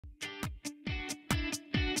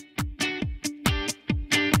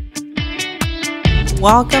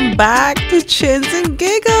Welcome back to Chins and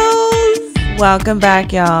Giggles. Welcome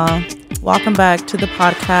back, y'all. Welcome back to the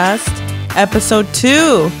podcast,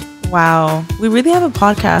 Ep.2. Wow, we really have a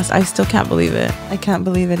podcast. I still can't believe it. I can't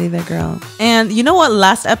believe it either, girl. And you know what?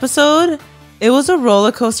 Last episode, it was a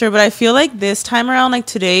roller coaster, but I feel like this time around, like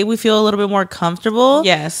today, we feel a little bit more comfortable.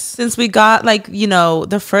 Yes. Since we got like, you know,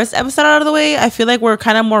 the first episode out of the way, I feel like we're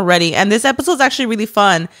kind of more ready. And this episode is actually really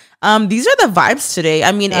fun. These are the vibes today.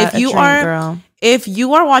 I mean, if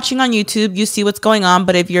you are watching on YouTube, you see what's going on.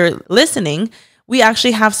 But if you're listening, we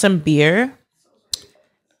actually have some beer.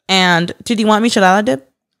 And do you want michelada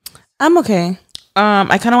dip? I'm okay.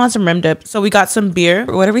 I kind of want some rim dip. So we got some beer.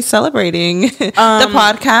 What are we celebrating? The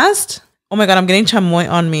podcast? Oh my God, I'm getting chamoy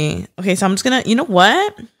on me. Okay, so I'm just gonna, you know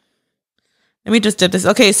what? Let me just dip this.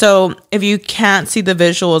 Okay, so if you can't see the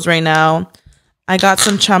visuals right now, I got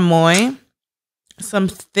some chamoy, some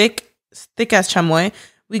thick ass chamoy.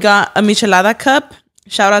 We got a michelada cup.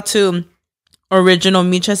 Shout out to Original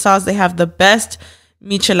Miche Sauce. They have the best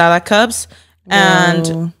michelada cups. Whoa.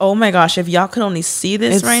 And oh my gosh, if y'all could only see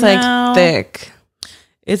this it's right like now. Thick.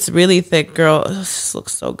 It's really thick, girl. This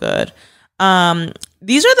looks so good.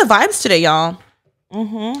 These are the vibes today, y'all.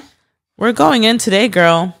 We're going in today,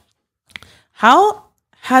 girl. How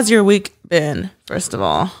has your week been, first of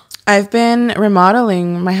all? I've been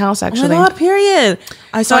remodeling my house, actually. Oh my God, period.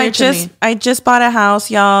 I just bought a house,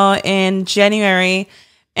 y'all, in January,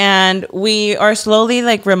 and we are slowly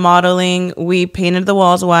like remodeling. We painted the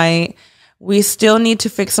walls white. We still need to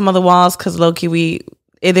fix some of the walls because low-key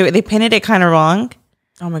they painted it kind of wrong.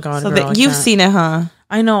 Oh my God, so girl, you've seen it, huh?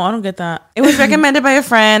 I know. I don't get that. It was recommended by a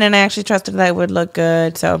friend, and I actually trusted that it would look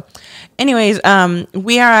good. So, anyways,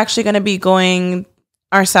 we are actually going to be going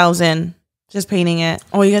ourselves in, just painting it.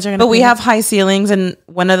 Oh, you guys are going to. But we have high ceilings in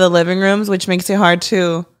one of the living rooms, which makes it hard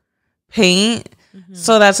to paint.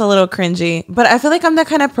 So that's a little cringy. But I feel like I'm that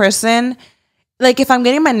kind of person. Like if I'm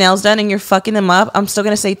getting my nails done and you're fucking them up, I'm still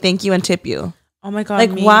going to say thank you and tip you. Oh my God.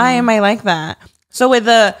 Like why am I like that? So with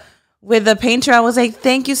the painter, I was like,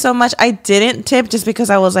 thank you so much. I didn't tip just because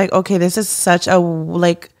I was like, okay, this is such a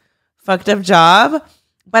like fucked up job.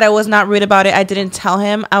 But I was not rude about it. I didn't tell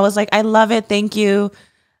him. I was like, I love it. Thank you.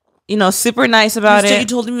 You know, super nice about it. You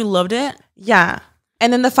told him you loved it? Yeah.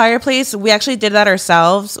 And then the fireplace, we actually did that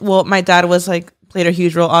ourselves. Well, my dad was like, played a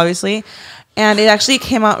huge role, obviously. And it actually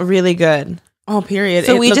came out really good. Oh, period.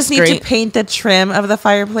 So we just need to paint the trim of the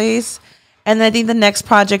fireplace. And then I think the next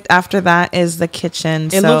project after that is the kitchen.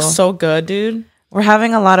 It looks so good, dude. We're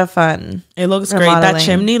having a lot of fun. It looks great. That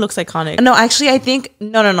chimney looks iconic. No, actually, I think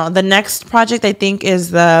no. The next project I think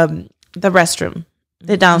is the restroom,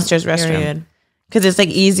 the downstairs restroom, because it's like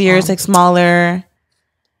easier. It's like smaller,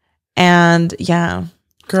 and yeah,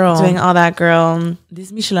 girl, doing all that, girl.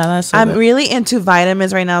 These micheladas. So I'm good. really into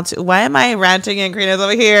vitamins right now too. Why am I ranting and Karina's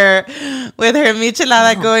over here with her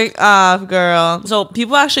michelada going off, girl? So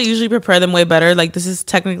people actually usually prepare them way better. Like this is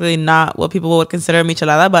technically not what people would consider a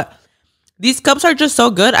michelada, but these cups are just so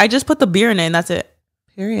good. I just put the beer in it and that's it.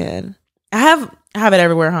 Period. I have it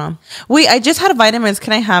everywhere, huh? Wait, I just had vitamins.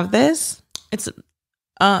 Can I have this? It's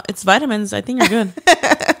vitamins. I think you're good.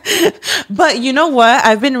 But you know what?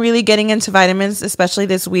 I've been really getting into vitamins, especially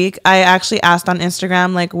this week. I actually asked on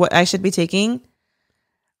Instagram like what I should be taking.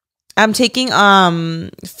 I'm taking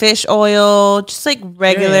fish oil, just like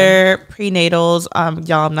regular prenatals.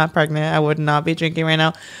 Y'all, I'm not pregnant. I would not be drinking right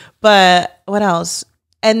now. But what else?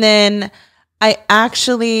 And then I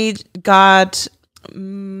actually got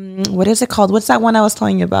what is it called? What's that one I was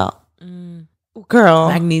telling you about? Girl,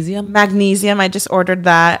 magnesium. I just ordered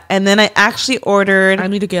that, and then I actually ordered. I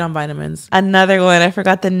need to get on vitamins. Another one. I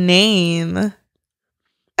forgot the name.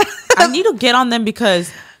 I need to get on them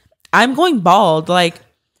because I'm going bald. Like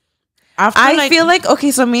after, I feel like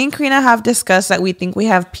okay. So me and Karina have discussed that we think we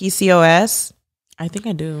have PCOS. I think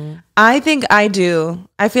I do. I think I do.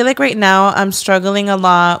 I feel like right now I'm struggling a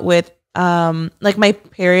lot with like my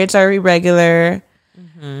periods are irregular,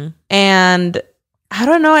 and I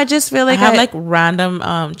don't know. I just feel like I have like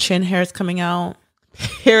random chin hairs coming out.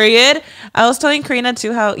 Period. I was telling Karina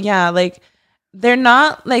too how like they're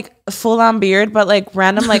not like full on beard, but like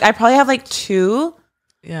random. Like I probably have like 2.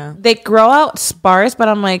 Yeah, they grow out sparse, but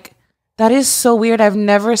I'm like, that is so weird. I've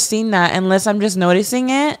never seen that unless I'm just noticing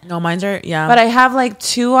it. No, mine's are But I have like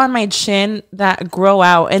 2 on my chin that grow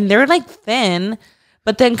out, and they're like thin.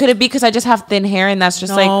 But then could it be because I just have thin hair and that's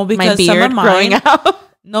just like my beard growing out?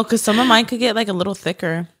 No, because some of mine could get like a little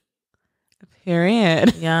thicker.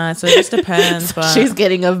 Period. Yeah, so it just depends. But she's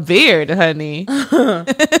getting a beard, honey. Period. I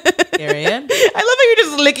love how you're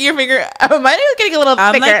just licking your finger. Mine is getting a little thicker.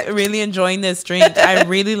 I'm like really enjoying this drink. I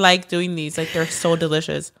really like doing these. Like they're so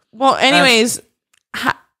delicious. Well, anyways,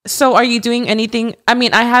 So are you doing anything? I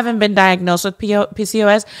mean, I haven't been diagnosed with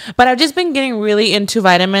PCOS, but I've just been getting really into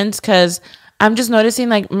vitamins because I'm just noticing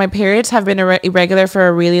like my periods have been irregular for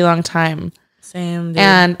a really long time. Same, dude.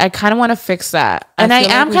 And I kind of want to fix that. And I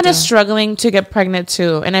am kind of struggling to get pregnant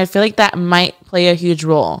too. And I feel like that might play a huge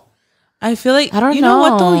role. I feel like, I don't know. You know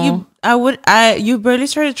what though? You barely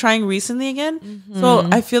started trying recently again. Mm-hmm. So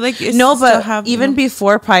I feel like it's even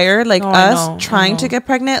before prior, like trying to get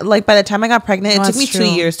pregnant, like by the time I got pregnant, it took me 2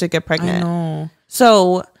 years to get pregnant. I know.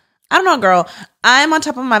 So I don't know, girl. I'm on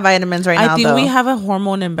top of my vitamins right now. I think we have a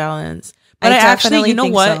hormone imbalance. But I actually, you know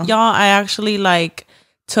what, y'all? I actually like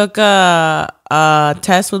took a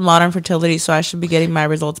test with Modern Fertility, so I should be getting my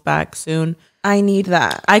results back soon. I need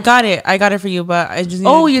that. I got it for you, but I just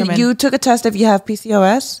need you took a test if you have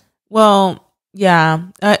PCOS? Well, yeah.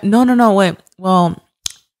 No, wait. Well,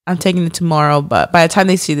 I'm taking it tomorrow, but by the time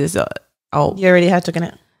they see this, you already have taken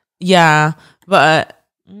it. Yeah, but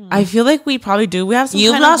I feel like we probably do. We have some.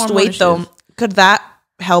 You've lost weight though. Could that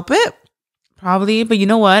help it? Probably, but you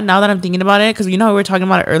know what? Now that I'm thinking about it, because you know we were talking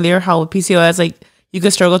about it earlier, how with PCOS, like you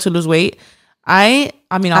could struggle to lose weight. I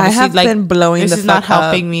mean, obviously, I have been blowing. This is not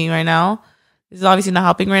helping me right now. This is obviously not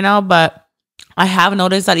helping right now, but I have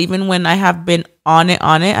noticed that even when I have been on it,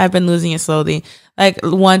 I've been losing it slowly, like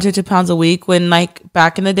 1 to 2 pounds a week. When like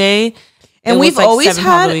back in the day, and we've always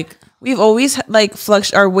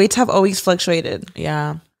like our weights have always fluctuated.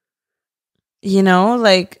 Yeah, you know,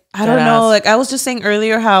 like I don't know. Like I was just saying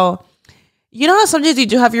earlier, how you know how sometimes you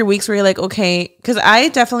do have your weeks where you're like, okay, because I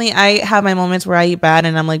have my moments where I eat bad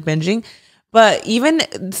and I'm like binging, but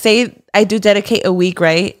even say I do dedicate a week,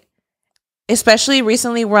 right? Especially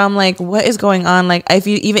recently where I'm like, what is going on? Like if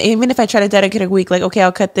you even if I try to dedicate a week, like, okay,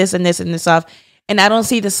 I'll cut this and this and this off, and I don't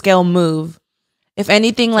see the scale move. If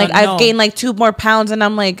anything, like I've gained like 2 more pounds, and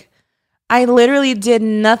I'm like, I literally did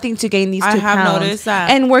nothing to gain these 2 pounds. I have noticed that.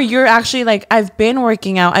 And where you're actually like, I've been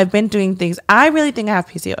working out, I've been doing things. I really think I have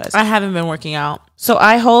PCOS. I haven't been working out. So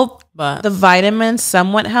I hope the vitamins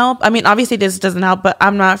somewhat help. I mean, obviously this doesn't help, but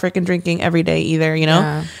I'm not freaking drinking every day either, you know?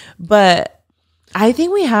 Yeah. But I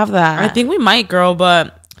think we have that. I think we might, girl,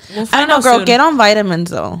 but I don't know, girl. Soon. Get on vitamins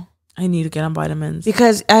though. I need to get on vitamins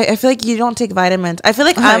because I feel like you don't take vitamins. I feel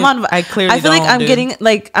like I feel like I'm getting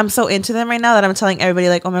like I'm so into them right now that I'm telling everybody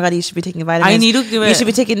like, oh my god, you should be taking vitamins. I need to do it. You should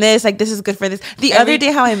be taking this. Like this is good for this. The other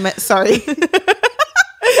day, how I met. Sorry.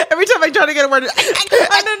 Every time I try to get a word,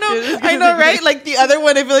 I don't know. I know, right? Like the other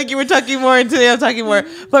one, I feel like you were talking more, and today I'm talking more.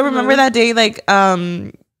 But remember that day, like I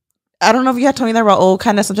don't know if you had told me that Raul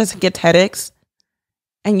kind of sometimes gets headaches.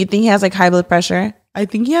 And you think he has like high blood pressure? I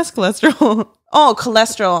think he has cholesterol. Oh,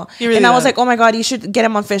 cholesterol. Really and I was like, oh my god, you should get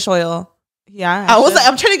him on fish oil. Yeah. I was like,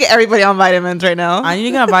 I'm trying to get everybody on vitamins right now. I need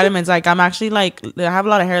to get on vitamins. Like I'm actually like, I have a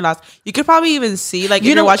lot of hair loss. You could probably even see like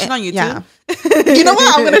if you're watching on YouTube. Yeah. You know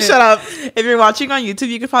what? I'm gonna shut up. If you're watching on YouTube,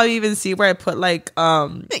 you could probably even see where I put like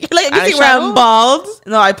you think where I'm bald?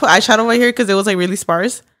 No, I put eyeshadow right here because it was like really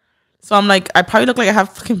sparse. So I'm like, I probably look like I have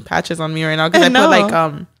fucking patches on me right now because I put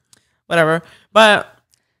like whatever. But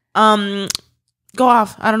go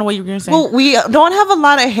off. I don't know what you were gonna say. Well, we don't have a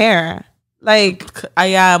lot of hair. Like,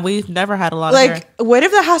 we've never had a lot of hair. Like, what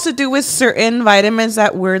if that has to do with certain vitamins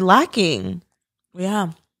that we're lacking? Yeah,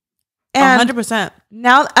 100%.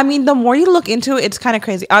 Now, I mean, the more you look into it, it's kind of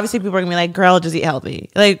crazy. Obviously, people are gonna be like, "Girl, just eat healthy."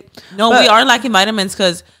 Like, no, we are lacking vitamins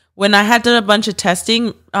because when I had done a bunch of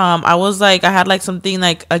testing, I was like, I had like something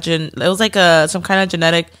like it was like some kind of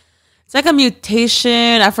genetic. It's like a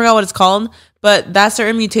mutation. I forgot what it's called. But that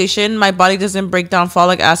certain mutation, my body doesn't break down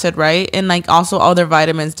folic acid right. And like also other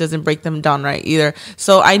vitamins doesn't break them down right either.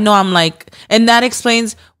 So I know I'm like, and that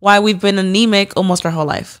explains why we've been anemic almost our whole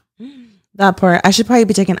life. That part. I should probably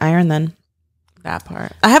be taking iron then. That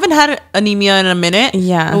part. I haven't had anemia in a minute.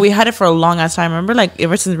 Yeah. But we had it for a long ass time. Remember like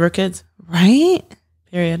ever since we were kids. Right?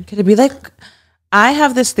 Period. Could it be like, I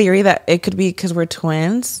have this theory that it could be because we're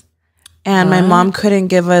twins. And my mom couldn't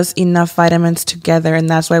give us enough vitamins together, and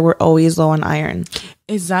that's why we're always low on iron.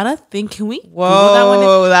 Is that a thing? Can we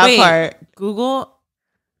Google that part? Google.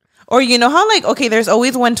 Or you know how like, okay, there's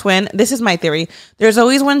always one twin. This is my theory. There's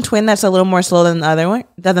always one twin that's a little more slow than the other one.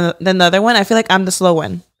 Than the other one. I feel like I'm the slow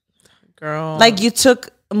one. Girl. Like you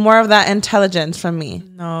took more of that intelligence from me.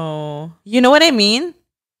 No. You know what I mean?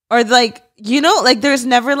 Or like, you know, like there's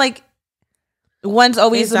never like, one's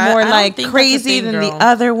always more like crazy than the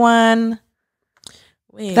other one.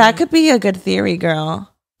 Wait. That could be a good theory,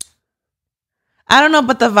 girl. I don't know,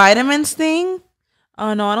 but the vitamins thing?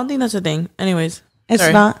 Oh, no, I don't think that's a thing. Anyways.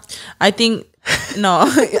 It's not? I think, no.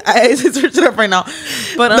 I searched it up right now.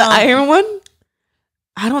 But the iron one?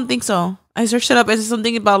 I don't think so. I searched it up. It's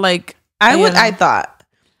something about like... I thought.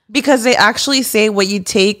 because they actually say what you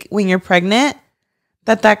take when you're pregnant.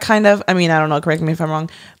 That kind of, I mean, I don't know. Correct me if I'm wrong.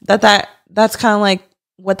 That's kind of like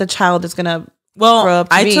what the child is gonna. Well, grow up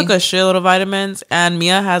to I be. took a shitload of vitamins, and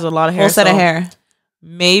Mia has a lot of hair. Whole set of hair.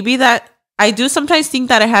 Maybe that I do sometimes think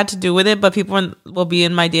that it had to do with it, but people will be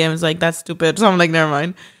in my DMs like that's stupid. So I'm like, never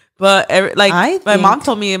mind. But my mom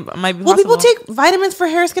told me it might be. Well, people take vitamins for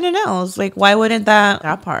hair, skin, and nails. Like, why wouldn't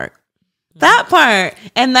that part? That part,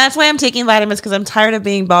 and that's why I'm taking vitamins because I'm tired of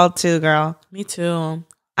being bald too, girl. Me too.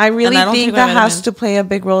 I really think that has to play a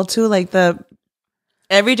big role too. Like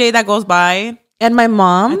every day that goes by, and my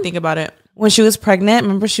mom. I think about it when she was pregnant.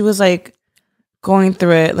 Remember, she was like going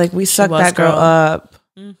through it. Like we sucked that girl up.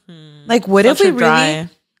 Mm-hmm. Like, what if we really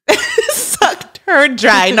sucked her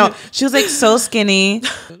dry? No, she was like so skinny.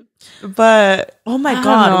 But oh my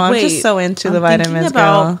god, I'm just so into the vitamins,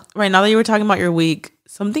 girl. Right now that you were talking about your week,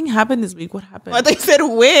 something happened this week. What happened? Well, they said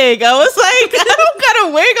wig. I was like, I don't got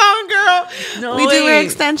a wig on, girl. No, we do wear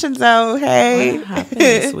extensions though. Hey, what happened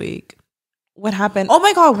this week? What happened? Oh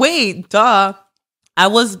my god, wait, duh. I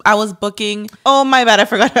was booking. Oh my bad, I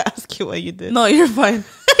forgot to ask you what you did. No, you're fine.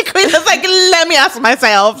 It's like, let me ask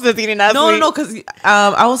myself since you didn't ask me. No, because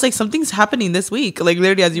I was like, something's happening this week. Like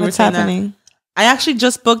literally, as you were saying that. I actually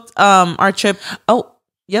just booked our trip. Oh,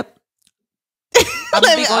 yep. I'm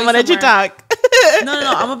gonna let you talk. No.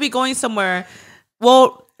 I'm gonna be going somewhere.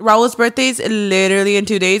 Well, Raul's birthday's literally in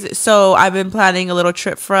 2 days, so I've been planning a little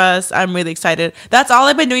trip for us. I'm really excited. That's all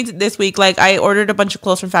I've been doing this week. Like, I ordered a bunch of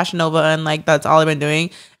clothes from Fashion Nova, and like that's all I've been doing.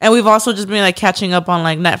 And we've also just been like catching up on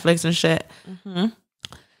like Netflix and shit. Mm-hmm.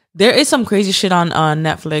 There is some crazy shit on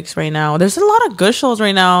Netflix right now. There's a lot of good shows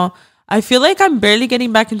right now. I feel like I'm barely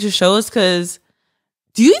getting back into shows because.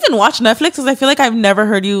 Do you even watch Netflix? Because I feel like I've never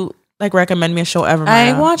heard you like recommend me a show ever.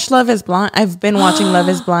 I watch Love Is Blind. I've been watching Love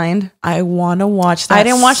Is Blind. I want to watch that. I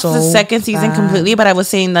didn't watch the second season completely, but I was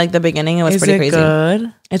saying like the beginning. It was pretty crazy.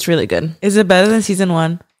 Good? It's really good. Is it better than season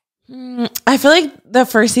 1? I feel like the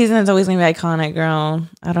first season is always gonna be iconic, girl.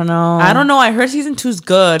 I don't know. I heard season 2 is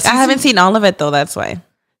good. I haven't seen all of it though. That's why.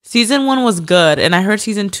 Season 1 was good, and I heard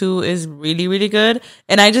season 2 is really, really good.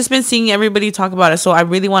 And I just been seeing everybody talk about it, so I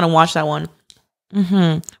really want to watch that one.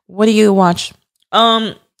 Mm-hmm. What do you watch?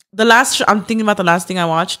 I'm thinking about the last thing I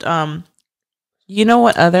watched. You know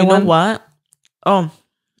what other one? You know what? Oh,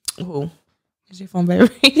 who? Is your phone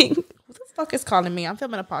vibrating? Who the fuck is calling me? I'm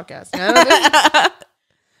filming a podcast.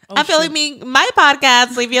 I'm filming my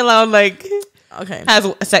podcast. Leave me alone. Like, okay, has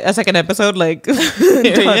a second episode. Like,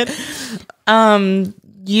 period.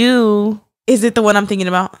 Is it the one I'm thinking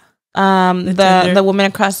about? The woman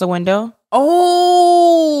across the window.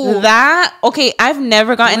 Oh, that okay. I've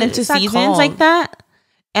never gotten into seasons like that,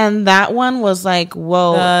 and that one was like,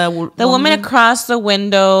 whoa. The woman across the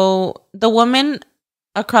window. The woman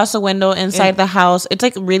across the window inside the house. It's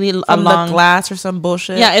like really a long the glass or some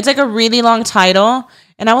bullshit. Yeah, it's like a really long title,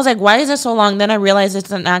 and I was like, why is it so long? Then I realized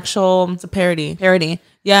it's a parody. Parody.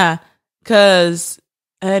 Yeah, because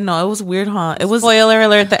I know it was weird, huh? It was spoiler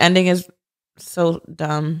alert. The ending is so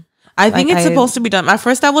dumb. I think it's supposed to be done. At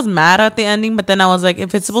first, I was mad at the ending, but then I was like,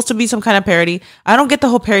 if it's supposed to be some kind of parody, I don't get the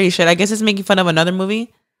whole parody shit. I guess it's making fun of another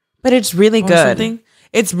movie. But it's really good.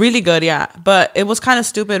 It's really good, yeah. But it was kind of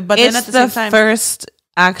stupid. But then at the same time, first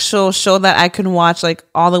actual show that I can watch like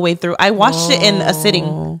all the way through. I watched it in a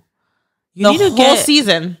sitting. The whole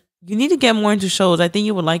season. You need to get more into shows. I think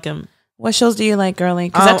you would like them. What shows do you like, girly?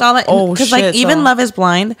 Because that's all. Because like even Love Is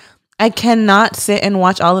Blind. I cannot sit and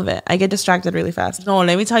watch all of it. I get distracted really fast. No,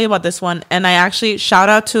 let me tell you about this one. And I actually shout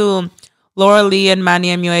out to Laura Lee and Manny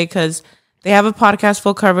MUA because they have a podcast,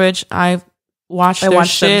 Full Coverage. I watch their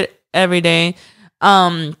shit every day.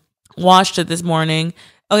 Watched it this morning.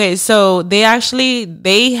 Okay, so they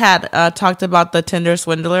had talked about the Tinder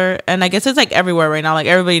swindler, and I guess it's like everywhere right now. Like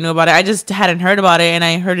everybody knew about it. I just hadn't heard about it, and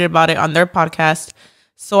I heard about it on their podcast.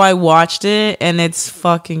 So I watched it, and it's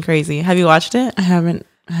fucking crazy. Have you watched it? I haven't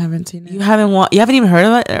seen it. You haven't even heard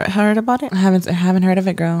about it? I haven't heard of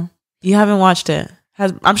it, girl. You haven't watched it.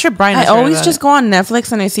 I'm sure Brian I always just go on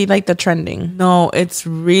Netflix and I see like the trending. No, it's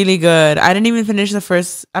really good. I didn't even finish the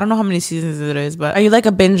first. I don't know how many seasons it is, but are you like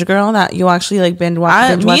a binge girl that you actually like binge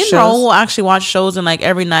watch? Me and Raul will actually watch shows, and like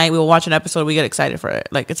every night we will watch an episode. We get excited for it.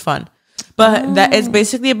 Like it's fun. But that is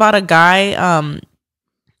basically about a guy.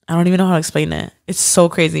 I don't even know how to explain it. It's so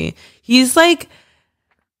crazy. He's like,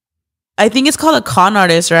 I think it's called a con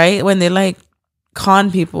artist, right? When they like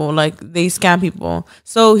con people, like they scam people.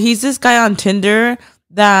 So he's this guy on Tinder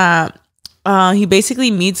that he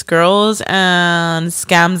basically meets girls and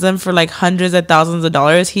scams them for like hundreds of thousands of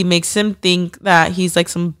dollars. He makes him think that he's like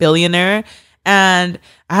some billionaire, and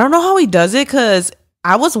I don't know how he does it because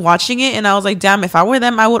I was watching it and I was like, damn, if I were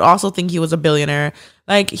them, I would also think he was a billionaire.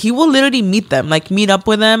 Like, he will literally meet them, like meet up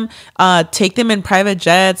with them, take them in private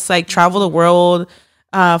jets, like travel the world,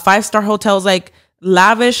 5-star hotels, like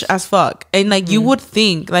lavish as fuck. And like, you would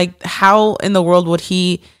think, like, how in the world would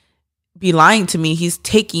he be lying to me? He's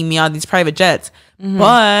taking me on these private jets.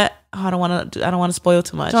 But I don't want to spoil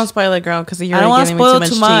too much. Don't spoil it, girl, because I don't want to spoil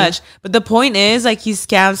too much. But the point is, like, he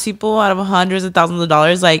scams people out of hundreds of thousands of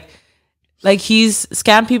dollars. Like he's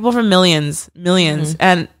scammed people for millions,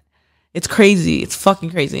 and it's crazy. It's fucking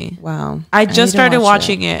crazy. Wow. I just started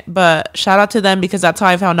watching it, but shout out to them because that's how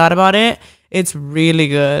I found out about it. It's really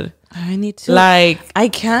good. I need to, like, I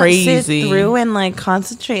can't sit through and like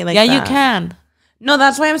concentrate like that. Yeah, you can. No,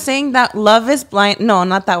 that's why I'm saying that Love is Blind. No,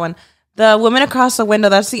 not that one. The Woman Across the Window.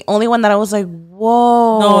 That's the only one that I was like,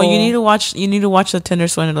 whoa. No, you need to watch. You need to watch the Tinder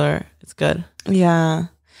Swindler. It's good. Yeah.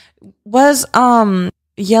 Was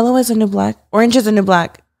Yellow is a New Black? Orange is a New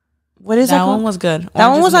Black. What is that? That one was good. That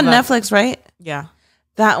one was on Netflix, right? Yeah.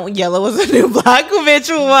 That Yellow was a New Black,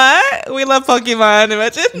 bitch. What? We love Pokemon.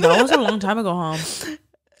 Imagine. That was a long time ago, huh?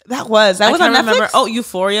 That was on Netflix. Remember. Oh,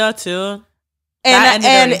 Euphoria too.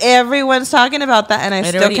 And everyone's talking about that, and I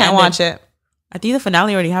still can't watch it. I think the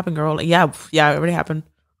finale already happened, girl. Like, yeah, it already happened.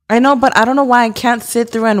 I know, but I don't know why I can't sit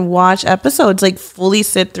through and watch episodes, like fully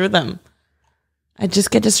sit through them. I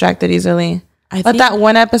just get distracted easily. But that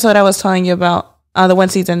one episode I was telling you about, the one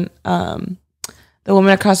season, The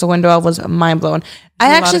Woman Across the Window, was mind blown.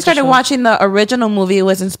 I actually started watching the original movie. It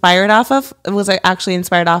was inspired off of. It was like actually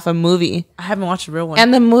inspired off a movie. I haven't watched the real one.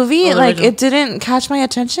 And the movie, it didn't catch my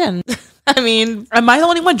attention. I mean, am I the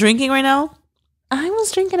only one drinking right now? I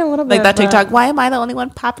was drinking a little bit. Like that TikTok, why am I the only one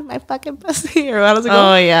popping my fucking pussy? Or how does it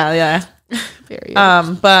go? Oh, yeah. Period.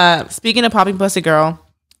 But speaking of popping pussy, girl.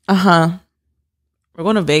 We're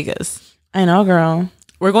going to Vegas. I know, girl.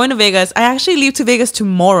 We're going to Vegas. I actually leave to Vegas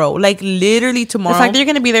tomorrow. Like, literally tomorrow. The fact that you're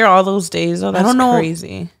going to be there all those days, though, that's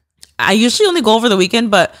crazy. I usually only go over the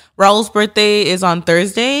weekend, but Raul's birthday is on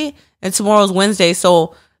Thursday, and tomorrow's Wednesday.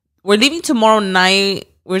 So, we're leaving tomorrow night.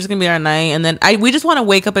 We're just gonna be our night, and then we just want to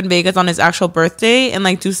wake up in Vegas on his actual birthday and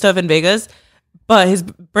like do stuff in Vegas. But his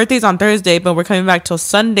birthday's on Thursday, but we're coming back till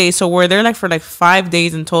Sunday, so we're there like for like 5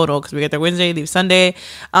 days in total because we get there Wednesday, leave Sunday.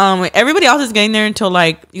 Everybody else is getting there until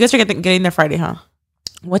like you guys are getting there Friday, huh?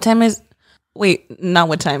 What time is? Wait, not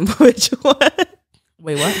what time. Which one?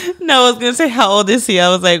 Wait, what? No, I was gonna say how old is he? I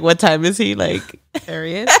was like, what time is he? Like,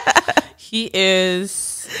 period. He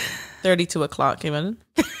is 32 o'clock, even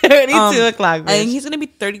 32 o'clock. I think he's gonna be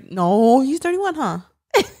 30. No, he's 31, huh?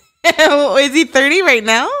 Is he 30 right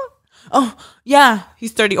now? Oh yeah,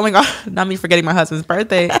 he's 30. Oh my god, not me forgetting my husband's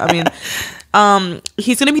birthday. I mean,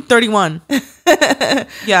 he's gonna be 31.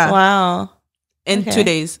 Yeah. Wow. In 2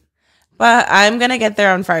 days. But I'm gonna get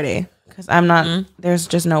there on Friday because I'm not. There's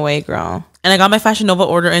just no way, girl. And I got my Fashion Nova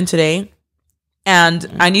order in today,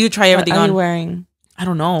 and I need to try everything on. What are on. you wearing? I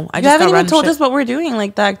don't know. You haven't even told us what we're doing,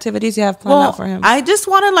 like the activities you have planned out for him. I just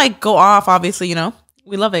want to like go off. Obviously, you know,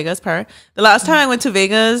 we love Vegas. The last time I went to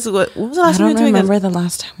Vegas, what was the last time we went to Vegas? I don't remember the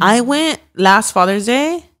last time. I went last Father's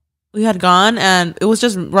Day. We had gone, and it was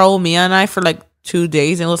just Raul, Mia, and I for like 2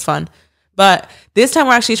 days, and it was fun. But this time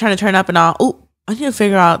we're actually trying to turn up and all. Oh, I need to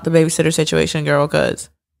figure out the babysitter situation, girl. Cause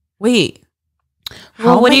wait,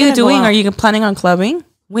 what are you doing? Are you planning on clubbing?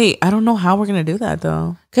 Wait, I don't know how we're gonna do that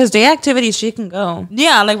though. Cause day activities, she can go.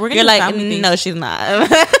 Yeah, like we're gonna. You're like, no, she's not.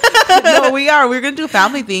 No, we are. We're gonna do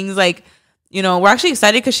family things. Like, you know, we're actually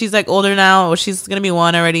excited because she's like older now. Or she's gonna be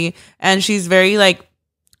 1 already, and she's very like,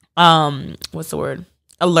 what's the word?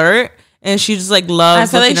 Alert, and she just like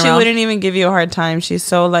loves. I feel like she wouldn't even give you a hard time. She's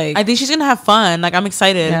so like. I think she's gonna have fun. Like I'm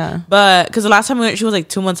excited. Yeah. But because the last time we went, she was like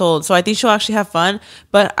 2 months old, so I think she'll actually have fun.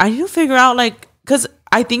 But I need to figure out like because.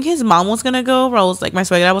 I think his mom was gonna go. Rose, like my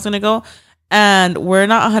swag dad was gonna go, and we're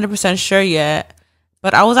not 100% sure yet.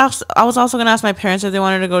 But I was also gonna ask my parents if they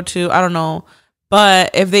wanted to go too. I don't know,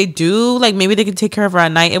 but if they do, like maybe they can take care of her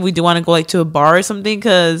at night if we do want to go like to a bar or something,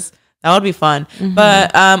 because that would be fun.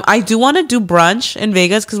 But I do want to do brunch in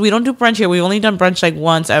Vegas because we don't do brunch here. We've only done brunch like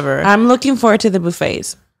once ever. I'm looking forward to the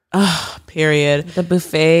buffets. Period. The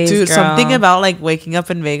buffets, dude. Girl. Something about like waking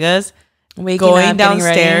up in Vegas, going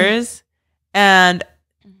downstairs, and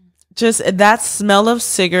just that smell of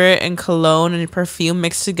cigarette and cologne and perfume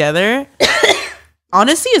mixed together,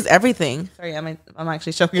 honestly, is everything. Sorry, I'm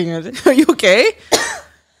actually choking. Are you okay?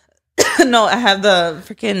 No, I have the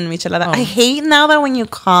freaking michelada. I hate now that when you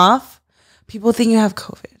cough, people think you have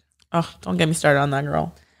COVID. Oh, don't get me started on that,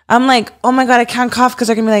 girl. I'm like, oh my god, I can't cough because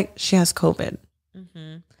they're gonna be like, she has COVID.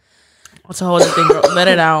 What's the whole other thing, girl? Let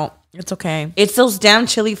it out. It's okay. It's those damn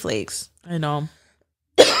chili flakes. I know.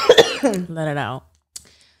 Let it out.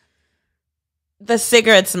 The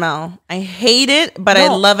cigarette smell. I hate it, but I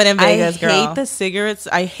love it in Vegas, girl. I hate the cigarettes.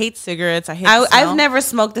 I hate cigarettes. I've never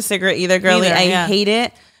smoked a cigarette either, girlie. I hate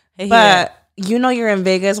it. But you know you're in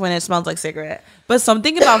Vegas when it smells like cigarette. But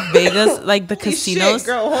something about Vegas, like the casinos. Shit,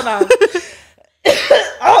 girl, hold on.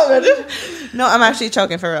 No, I'm actually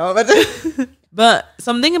choking for real. But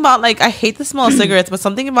something about like I hate the smell of cigarettes, but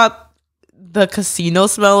something about the casino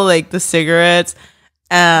smell, like the cigarettes.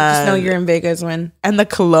 Just know you're in Vegas and the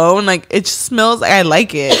cologne, like it just smells like I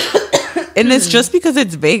like it. And it's just because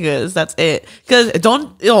it's Vegas, that's it. Because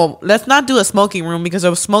let's not do a smoking room, because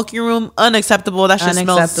a smoking room unacceptable. That shit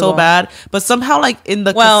smells so bad. But somehow like in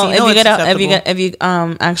the casino, if you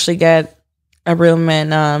actually get a room in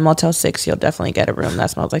Motel 6, you'll definitely get a room that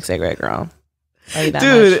smells like cigarette, girl.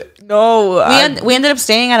 Dude, no. We ended up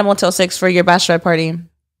staying at a Motel 6 for your bachelorette party.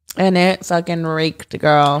 And it fucking raked,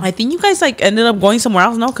 girl. I think you guys like ended up going somewhere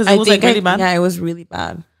else, no? Because it was like really bad. Yeah, it was really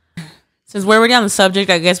bad. Since we're already on the subject,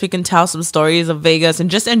 I guess we can tell some stories of Vegas and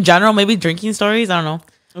just in general, maybe drinking stories. I don't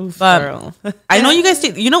know. Oof, but girl. I know you guys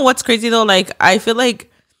you know what's crazy though? Like I feel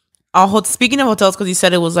like speaking of hotels, because you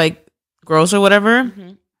said it was like gross or whatever.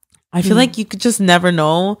 Mm-hmm. I feel like you could just never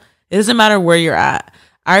know. It doesn't matter where you're at.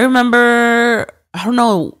 I remember, I don't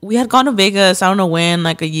know, we had gone to Vegas, I don't know when,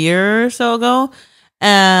 like a year or so ago.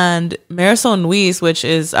 And Marisol and Luis, which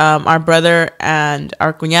is our brother and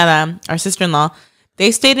our cuñada, our sister-in-law, they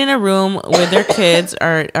stayed in a room with their kids,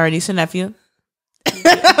 our niece and nephew.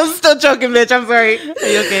 I'm still choking, bitch. I'm sorry. Are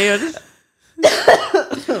you okay?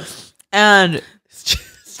 And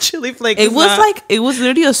chili flake. It was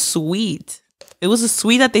literally a suite. It was a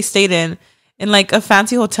suite that they stayed in like a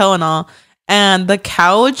fancy hotel and all. And the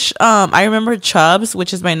couch, I remember Chubbs,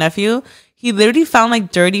 which is my nephew. He literally found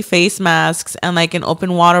like dirty face masks and like an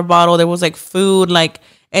open water bottle. There was like food, like,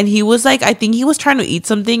 and he was like, I think he was trying to eat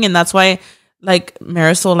something, and that's why like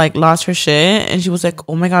Marisol like lost her shit, and she was like,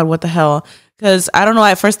 oh my god, what the hell? Because I don't know.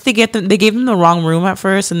 At first they gave them the wrong room at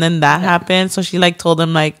first, and then that happened. So she like told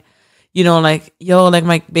them like, you know, like, yo, like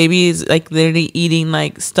my baby is like literally eating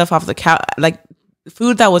like stuff off the couch, like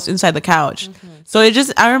food that was inside the couch. Mm-hmm. So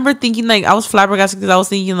I remember thinking like I was flabbergasted, because I was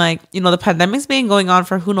thinking like, you know, the pandemic's been going on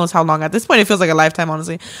for who knows how long. At this point it feels like a lifetime,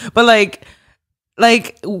 honestly. But like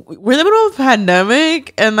we're in the middle of a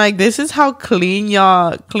pandemic, and like this is how clean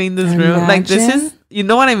y'all clean this room. Like this is, you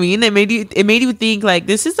know what I mean? It made you think like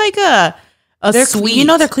this is like a suite. You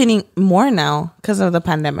know they're cleaning more now because of the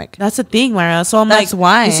pandemic. That's the thing, Mayra. So that's like,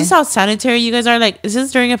 why this is how sanitary you guys are. Like this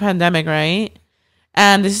is during a pandemic, right?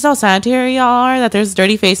 And this is how sanitary y'all are, that there's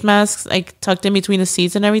dirty face masks like tucked in between the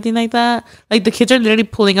seats and everything like that. Like the kids are literally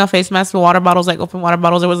pulling out face masks with water bottles, like open water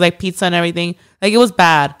bottles. There was like pizza and everything. Like it was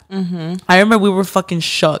bad. Mm-hmm. I remember we were fucking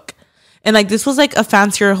shook. And like this was like a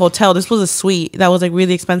fancier hotel. This was a suite that was like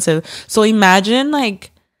really expensive. So imagine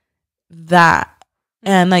like that.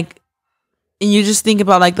 And like, and you just think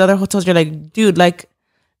about like the other hotels. You're like, dude, like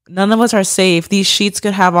none of us are safe. These sheets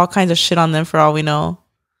could have all kinds of shit on them for all we know.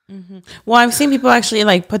 Mm-hmm. Well, I've seen people actually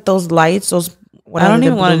like put those lights. I don't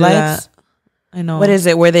even want to do that. I know. What is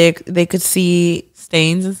it? Where they could see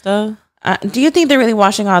stains and stuff. Do you think they're really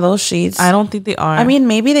washing all those sheets? I don't think they are. I mean,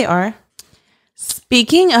 maybe they are.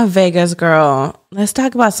 Speaking of Vegas, girl, let's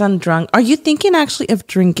talk about some drunk. Are you thinking actually of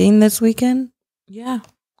drinking this weekend? Yeah.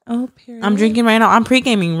 Oh, period. I'm drinking right now. I'm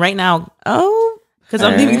pre-gaming right now. Oh, because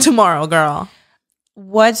I'm leaving tomorrow, girl.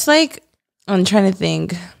 What's like? I'm trying to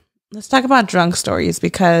think. Let's talk about drunk stories,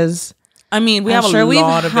 because I mean we have a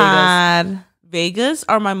lot of Vegas. Vegas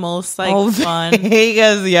are my most like fun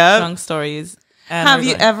Vegas, yeah, drunk stories. And have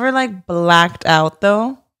you ever like blacked out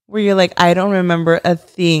though, where you're like, I don't remember a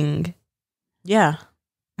thing? Yeah,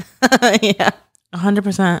 yeah,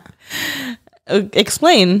 100%.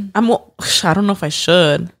 Explain. I don't know if I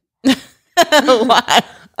should. Why?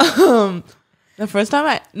 The first time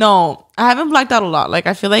I haven't blacked out a lot. Like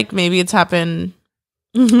I feel like maybe it's happened.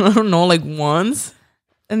 I don't know, like once.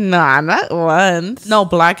 Nah, not once. No,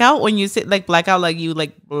 blackout. When you say like blackout, like you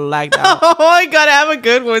like blacked out. Oh my god, I have a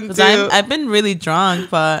good one too. I've been really drunk,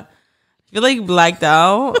 but I feel like blacked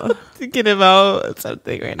out. Thinking about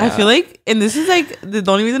something right now. I feel like, and this is like the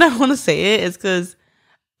only reason I want to say it is because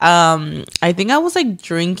I think I was like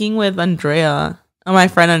drinking with Andrea, my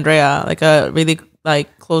friend Andrea, like a really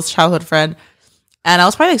like close childhood friend. And I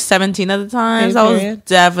was probably like 17 at the time. So I was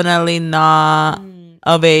definitely not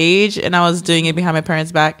of age, and I was doing it behind my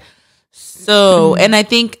parents' back. So, and I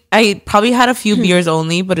think I probably had a few beers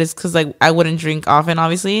only, but it's because like I wouldn't drink often,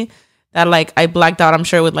 obviously. That like I blacked out, I'm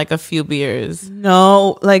sure, with like a few beers.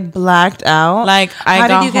 No, like blacked out. Like I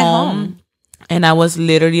got home, and I was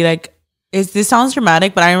literally like, this sounds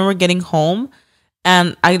dramatic, but I remember getting home,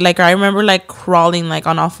 and I remember like crawling like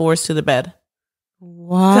on all fours to the bed.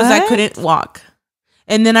 What? Because I couldn't walk.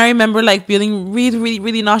 And then I remember like feeling really, really,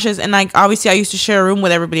 really nauseous. And like obviously I used to share a room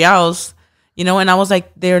with everybody else, you know, and I was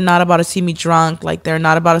like, they're not about to see me drunk. Like they're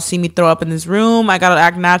not about to see me throw up in this room. I gotta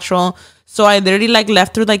act natural. So I literally like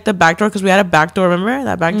left through like the back door, because we had a back door. Remember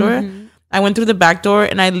that back door? I went through the back door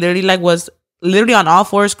and I literally like was literally on all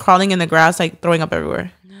fours crawling in the grass, like throwing up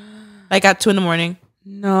everywhere. Like at 2 a.m.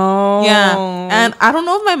 No. Yeah. And I don't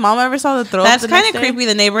know if my mom ever saw the throw up. That's kind of creepy.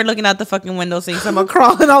 The neighbor looking out the fucking window seeing someone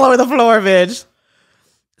crawling all over the floor, bitch.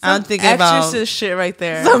 I'm thinking about exorcist shit right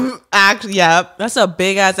there. some act. Yep. That's a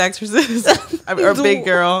big ass exorcist. Or big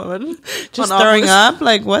girl. Just throwing up.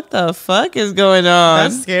 Like, what the fuck is going on?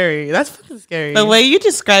 That's scary. That's fucking scary. The way you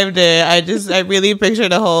described it, I really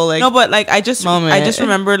pictured a whole like. No, but like I just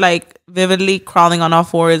remember like vividly crawling on all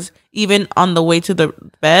fours, even on the way to the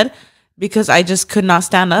bed, because I just could not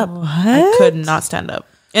stand up. What? I could not stand up.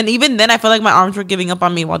 And even then I felt like my arms were giving up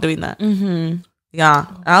on me while doing that. Yeah.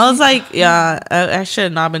 I was like, yeah, I should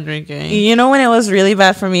have not been drinking. You know when it was really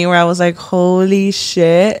bad for me, where I was like, holy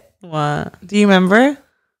shit. What? Do you remember?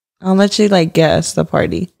 I'll let you like guess the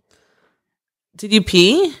party. Did you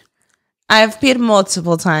pee? I've peed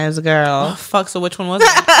multiple times, girl. Oh, fuck. So which one was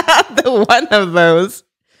it? The one of those.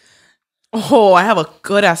 Oh, I have a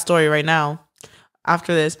good ass story right now.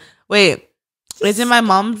 After this. Wait. Is it my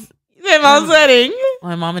mom's wedding?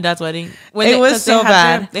 My mom and dad's wedding. It was so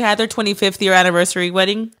bad. They had their 25th year anniversary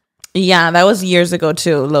wedding. Yeah, that was years ago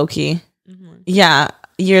too, low key. Yeah,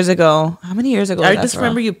 years ago. How many years ago? I just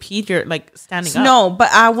remember you peed your like standing up. No, but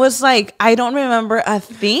I was like, I don't remember a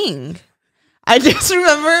thing. I just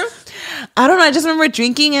remember, I don't know. I just remember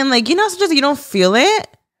drinking and like, you know, sometimes you don't feel it.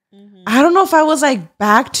 I don't know if I was like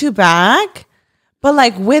back to back, but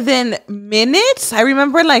like within minutes, I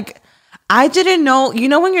remember like, I didn't know, you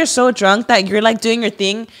know, when you're so drunk that you're like doing your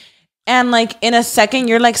thing and like in a second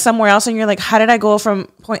you're like somewhere else and you're like, how did I go from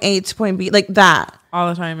point A to point B? Like that. All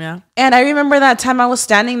the time, yeah. And I remember that time I was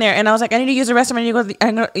standing there and I was like, I need to use the restroom. I need to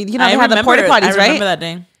go. You know, they had the porta potties, right? I remember that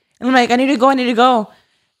day. And I'm like, I need to go.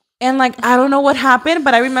 And like, I don't know what happened,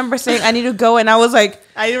 but I remember saying, I need to go. And I was like,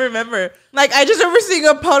 I remember. Like, I just remember seeing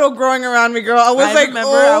a puddle growing around me, girl. I was like,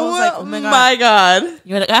 oh my God.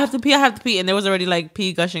 You're like, I have to pee. And there was already like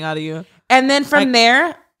pee gushing out of you. And then from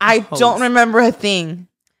there, I don't remember a thing.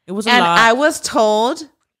 It was a lot. I was told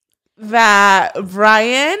that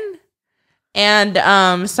Brian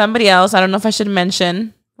and somebody else, I don't know if I should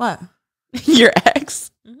mention. What? Your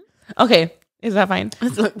ex. Okay. Is that fine?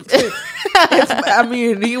 I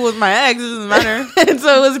mean, he was my ex. It doesn't matter. And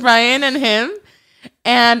so it was Brian and him.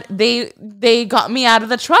 And they got me out of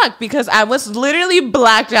the truck because I was literally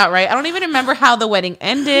blacked out, right? I don't even remember how the wedding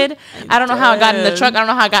ended. I don't know how I got in the truck. I don't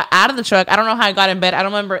know how I got out of the truck. I don't know how I got in bed. I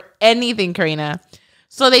don't remember anything, Karina.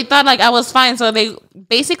 So they thought like I was fine. So they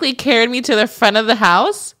basically carried me to the front of the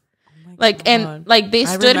house. Like, and like they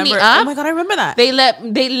stood me up. Oh my God, I remember that. They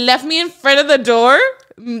left me in front of the door,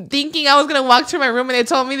 thinking I was gonna walk to my room, and they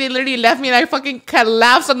told me they literally left me, and I fucking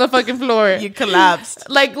collapsed on the fucking floor. You collapsed.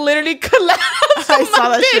 Like literally collapsed. I saw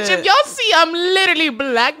that bitch. shit. If y'all see, I'm literally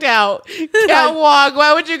blacked out. Can't walk.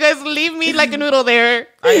 Why would you guys leave me like a noodle there?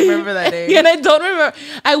 I remember that day. And I don't remember.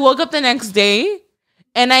 I woke up the next day.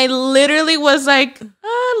 And I literally was like,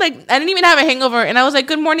 like I didn't even have a hangover. And I was like,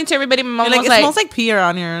 good morning to everybody. My mom was like, it smells like pee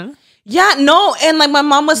around here. Yeah, no. And like my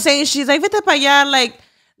mom was saying, she's like, vete pa allá,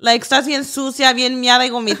 like estás bien sucia, bien miada y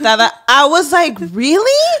vomitada. I was like,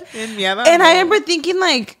 really? And I remember thinking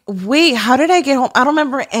like, wait, how did I get home? I don't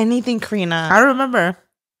remember anything, Karina. I remember.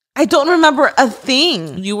 I don't remember a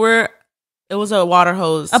thing. It was a water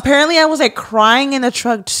hose. Apparently I was like crying in the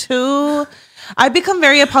truck too. I become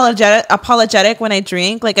very apologetic when I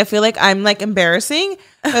drink. Like I feel like I'm like embarrassing.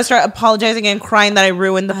 So I start apologizing and crying that I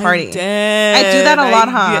ruined the party. I do that a lot,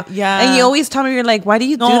 huh? Yeah. And you always tell me, you're like, why do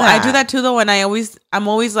you do that? I do that too though. And I'm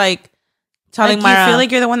always like telling Mayra. You feel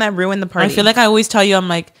like you're the one that ruined the party. I feel like I always tell you, I'm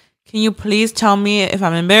like, can you please tell me if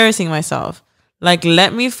I'm embarrassing myself? Like,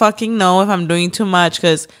 let me fucking know if I'm doing too much.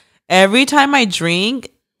 Because every time I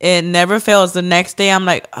drink, it never fails. The next day, I'm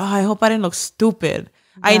like, oh, I hope I didn't look stupid.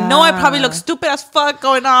 Yeah. I know I probably look stupid as fuck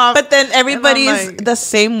going off. But then everybody's like, the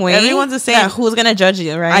same way. Everyone's the same. Yeah, who's going to judge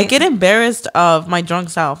you, right? I get embarrassed of my drunk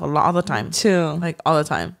self all the time. Too. Like, all the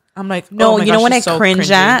time. I'm like, no, oh my you gosh, know when I so cringe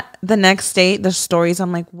cringy. at the next day, the stories,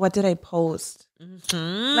 I'm like, what did I post?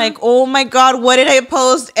 Like, oh my God, what did I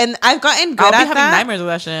post? And I've gotten good I'll be at having that. nightmares of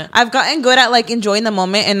that shit. I've gotten good at like enjoying the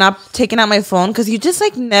moment and not taking out my phone because you just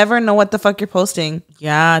like never know what the fuck you're posting.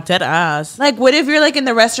 Yeah, dead ass. Like, what if you're like in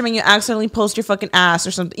the restroom and you accidentally post your fucking ass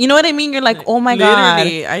or something? You know what I mean? You're like, oh my God.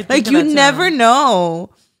 I like, you never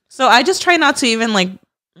know. So I just try not to even like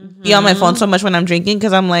be on my phone so much when I'm drinking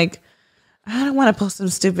because I'm like, I don't want to post some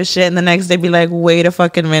stupid shit and the next day be like, wait a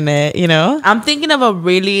fucking minute, you know? I'm thinking of a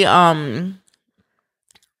really of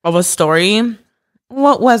a story.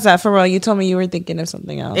 What was that for real? You told me you were thinking of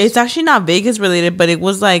something else. It's actually not Vegas related, but it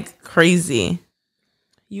was like crazy.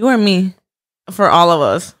 You or me? For all of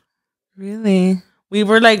us. Really? We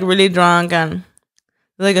were like really drunk and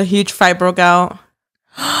like a huge fight broke out.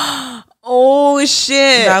 Oh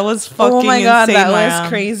shit. That was fucking Oh my god, insane, that was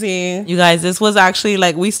crazy. You guys, this was actually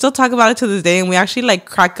like, we still talk about it to this day and we actually like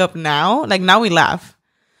crack up now. Like now we laugh.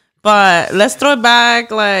 But let's throw it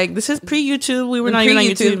back. Like this is pre-YouTube. We were not even on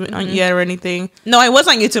YouTube yet or anything. No, I was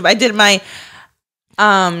on YouTube. I did my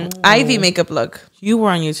Ivy makeup look. You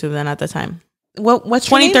were on YouTube then at the time. What's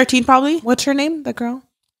 2013 probably? What's her name? The girl?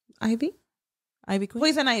 Ivy? Ivy Queen?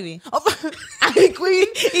 Poison Ivy. Oh. Ivy Queen?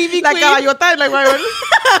 Ivy Like Queen? Like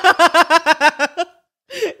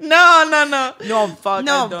No. No, fuck.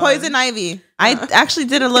 No, Poison Ivy. I actually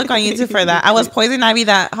did a look on YouTube for that. I was Poison Ivy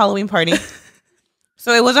that Halloween party.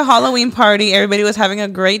 So it was a Halloween party. Everybody was having a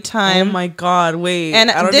great time. Oh my god, wait. And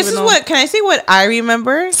this is what, can I say what I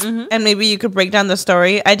remember? Mm-hmm. And maybe you could break down the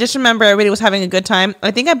story. I just remember everybody was having a good time. I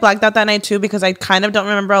think I blacked out that night too because I kind of don't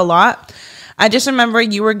remember a lot. I just remember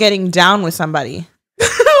you were getting down with somebody.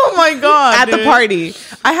 Oh my god. At the party.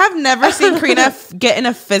 I have never seen Karina get in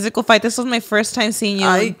a physical fight. This was my first time seeing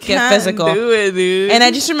you get physical. Do it, dude. And I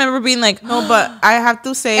just remember being like, no, but I have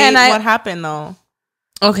to say what happened though.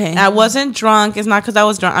 Okay. I wasn't drunk. It's not because I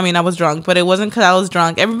was drunk. I mean, I was drunk, but it wasn't because I was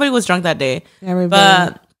drunk. Everybody was drunk that day.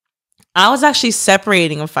 But I was actually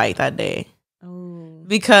separating a fight that day. Oh.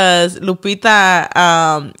 Because Lupita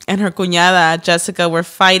and her cuñada, Jessica, were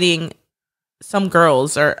fighting some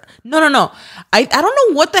girls. Or no. I don't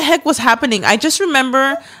know what the heck was happening. I just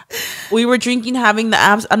remember we were drinking, having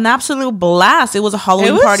an absolute blast. It was a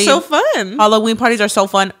Halloween party. It was so fun. Halloween parties are so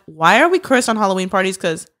fun. Why are we cursed on Halloween parties?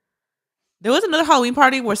 Because there was another Halloween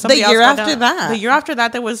party where somebody else got down. The year after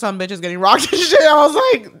that, there was some bitches getting rocked and shit. I was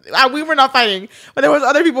like, we were not fighting, but there was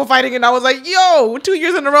other people fighting, and I was like, yo, 2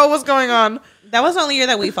 years in a row, what's going on? That was the only year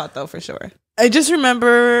that we fought, though, for sure. I just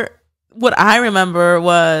remember, what I remember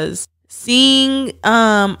was seeing,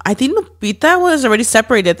 I think Lupita was already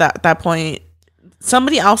separated at that point.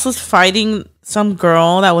 Somebody else was fighting some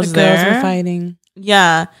girl that was there. The girls were fighting.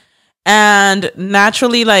 Yeah. And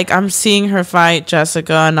naturally, like, I'm seeing her fight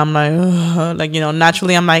Jessica, and I'm like, ugh. Like, you know,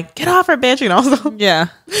 naturally, I'm like, get off her, bitch, you know? So, yeah.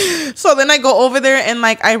 So then I go over there and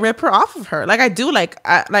like I rip her off of her. Like I do. I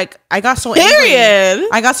got so angry.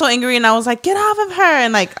 I got so angry, and I was like, get off of her.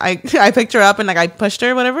 And like I picked her up and like I pushed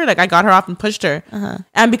her, whatever. Like I got her off and pushed her. Uh-huh.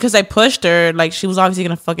 And because I pushed her, like she was obviously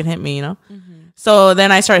gonna fucking hit me, you know. Mm-hmm. So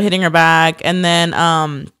then I started hitting her back, and then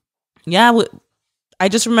I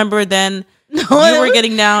just remember then. You were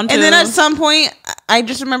getting down too. And then at some point I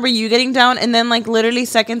just remember you getting down, and then like literally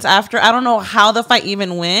seconds after, I don't know how the fight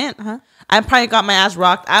even went. Uh-huh. I probably got my ass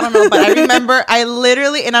rocked. I don't know, but I remember I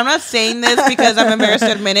literally, and I'm not saying this because I'm embarrassed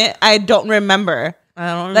to admit it, I don't remember.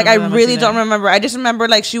 I really don't remember. I just remember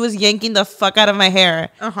like she was yanking the fuck out of my hair.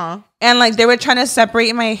 And like they were trying to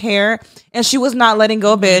separate my hair, and she was not letting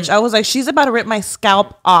go, bitch. I was like, she's about to rip my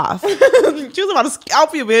scalp off. She was about to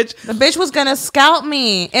scalp you, bitch. The bitch was gonna scalp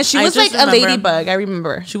me, and she was like a ladybug. I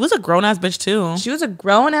remember she was a grown ass bitch too. She was a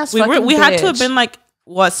grown ass. We bitch. Had to have been like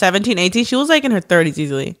what 17, 18. She was like in her 30s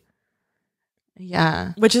easily.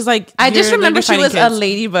 Yeah, which is like I just remember she was a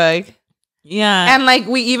ladybug. Yeah, and like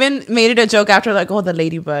we even made it a joke after, like, oh, the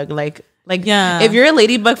ladybug, like yeah. If you're a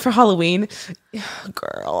ladybug for Halloween,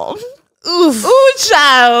 girl, ooh,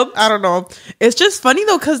 child. I don't know. It's just funny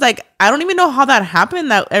though, because like I don't even know how that happened.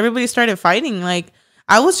 That everybody started fighting. Like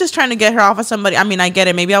I was just trying to get her off of somebody. I mean, I get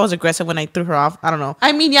it. Maybe I was aggressive when I threw her off. I don't know.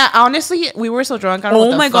 I mean, yeah. Honestly, we were so drunk. I don't know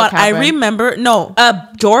what the my god! happened. I remember. No, a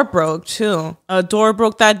door broke too. A door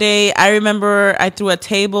broke that day. I remember I threw a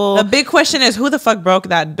table. The big question is, who the fuck broke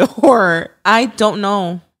that door? I don't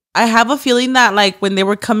know. I have a feeling that like when they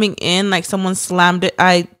were coming in, like someone slammed it.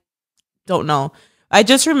 I don't know. I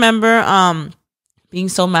just remember being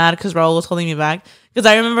so mad because Raul was holding me back. Because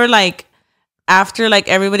I remember like after like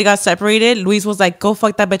everybody got separated, Luis was like, go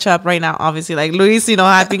fuck that bitch up right now. Obviously, like Luis, you know,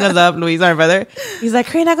 hyping us up. Luis, our brother. He's like,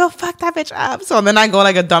 Karina, go fuck that bitch up. So then I go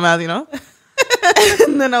like a dumbass, you know.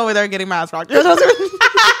 And then over there getting my ass rocked. No.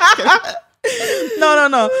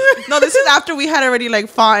 This is after we had already like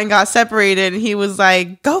fought and got separated, and he was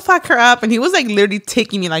like, go fuck her up, and he was like literally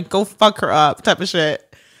taking me like, go fuck her up type of shit.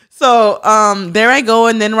 So there I go,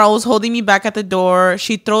 and then Raul's holding me back at the door.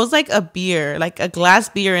 She throws like a beer, like a glass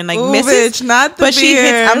beer, and like misses. Bitch, not the but beer. She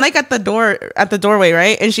hits. I'm like at the doorway,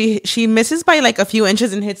 right? And she misses by like a few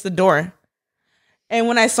inches and hits the door. And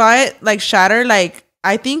when I saw it like shatter, like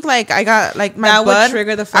I think like I got like my that blood. would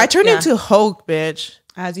trigger the. I turned into Hulk, bitch.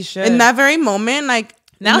 As you should. In that very moment, like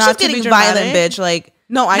now she's getting violent, bitch. Like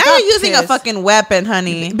no, now you're using a fucking weapon,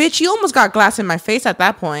 honey. Bitch, you almost got glass in my face at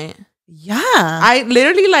that point. Yeah, I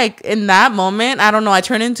literally like in that moment. I don't know. I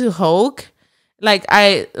turned into Hulk. Like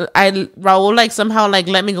Raul like somehow like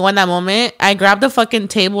let me go in that moment. I grabbed the fucking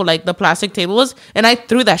table, like the plastic tables, and I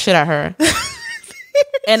threw that shit at her.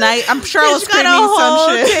 And I'm sure I was screaming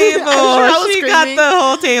some shit. She got the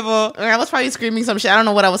whole table. I was probably screaming some shit. I don't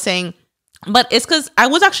know what I was saying. But it's because I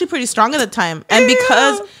was actually pretty strong at the time. And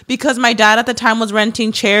because my dad at the time was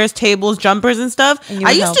renting chairs, tables, jumpers, and stuff,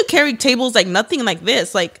 I used to carry tables like nothing like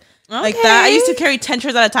this. Like that. I used to carry 10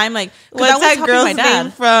 chairs at a time. Like, what's that girl's name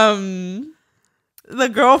from... The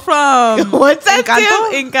girl from what's that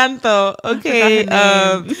Encanto? Okay,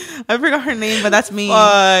 I forgot her name, but that's me.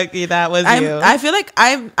 Fuck, yeah, that was you. I feel like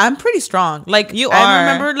I'm pretty strong. Like you are. I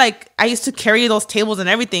remember like I used to carry those tables and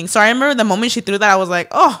everything. So I remember the moment she threw that, I was like,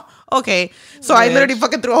 oh, okay. So I literally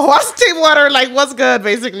fucking threw a whole table at her. Like, what's good,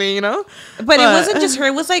 basically, you know? But it wasn't just her.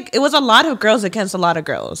 It was like it was a lot of girls against a lot of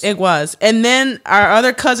girls. It was, and then our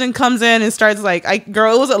other cousin comes in and starts like, it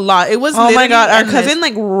was a lot. It was. Oh my god, our cousin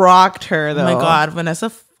like rocked her though. Oh my god,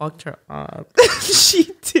 Vanessa fucked her up.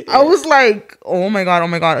 She did. I was like, oh my god.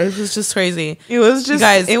 It was just crazy. It was just,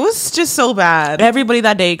 guys. It was just so bad. Everybody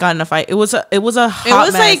that day got in a fight. It was hot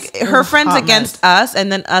mess. Like her friends against us,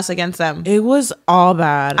 and then us against them. It was all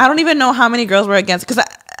bad. I don't even know how many girls were against, because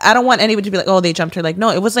I don't want anybody to be like, oh, they jumped her. Like, no,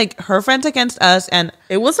 it was like her friends against us, and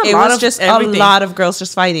it was a lot of girls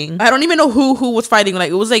just fighting. I don't even know who was fighting. Like,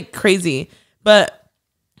 it was like crazy, but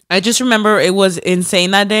I just remember it was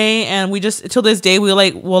insane that day, and we just till this day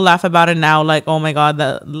we'll laugh about it now. Like, oh my god,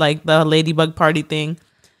 the ladybug party thing.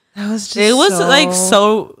 That was just like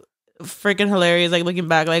so freaking hilarious. Like looking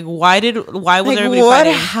back, like why was everybody what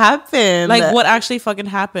fighting? What happened? Like what actually fucking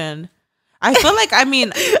happened? I feel like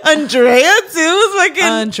Andrea too was fucking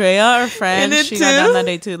Andrea, our friend, she got down that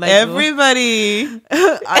day too. Like everybody,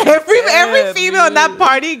 every female in that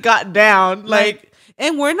party got down. Like,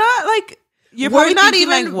 and we're not like. We're not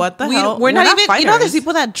even like, what the hell? We're not even fighters. You know, there's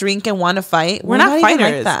people that drink and want to fight. We're not fighters.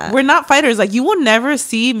 Like that. We're not fighters. Like, you will never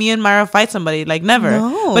see me and Mayra fight somebody. Like, never.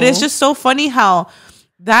 No. But it's just so funny how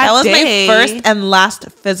that was my first and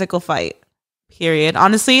last physical fight. Period.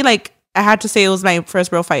 Honestly, like I had to say it was my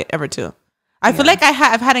first real fight ever too. I feel like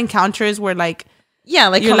I've had encounters where like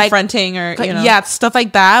like you're confronting or you know. Stuff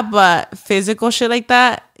like that, but physical shit like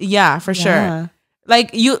that, for sure.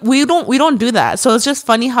 Like we don't do that. So it's just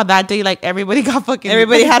funny how that day, like everybody had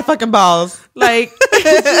fucking balls. Like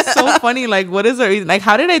it's just so funny. Like what is the reason? Like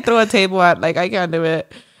how did I throw a table at? Like I can't do it.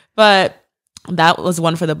 But that was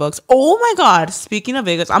one for the books. Oh my god! Speaking of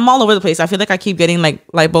Vegas, I'm all over the place. I feel like I keep getting like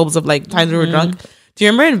light bulbs of like times we were drunk. Do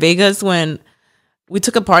you remember in Vegas when we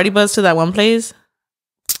took a party bus to that one place?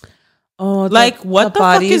 Oh, like what the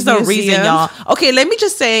fuck is the reason, y'all? Okay, let me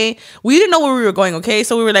just say we didn't know where we were going. Okay,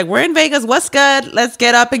 so we were like, we're in Vegas. What's good? Let's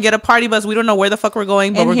get up and get a party bus. We don't know where the fuck we're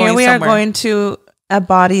going, but we're going somewhere. Here we are going to a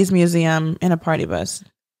bodies museum in a party bus.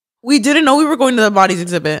 We didn't know we were going to the bodies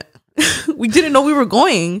exhibit. We didn't know we were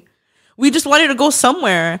going. We just wanted to go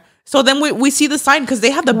somewhere. So then we see the sign because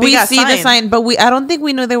they have the big ass sign. We see the sign, but I don't think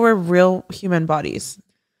we knew they were real human bodies.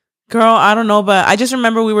 Girl, I don't know, but I just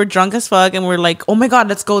remember we were drunk as fuck and we're like, oh my god,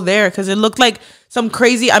 let's go there, because it looked like some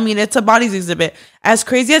crazy. I mean, it's a bodies exhibit. As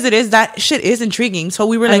crazy as it is, that shit is intriguing. So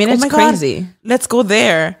we were like, oh my god, let's go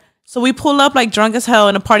there. So we pull up like drunk as hell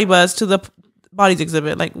in a party bus to the bodies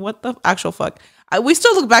exhibit. Like, what the actual fuck? We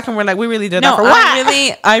still look back and we're like, we really did that for what?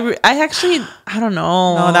 I actually, I don't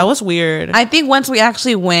know. No, that was weird. I think once we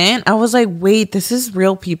actually went, I was like, wait, this is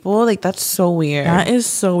real people? Like, that's so weird. That is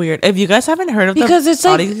so weird. If you guys haven't heard of the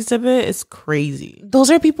bodies exhibit, it's crazy.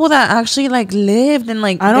 Those are people that actually like lived and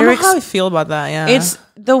like, I don't know how I feel about that. Yeah. It's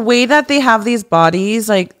the way that they have these bodies.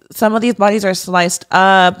 Like, some of these bodies are sliced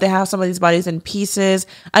up. They have some of these bodies in pieces.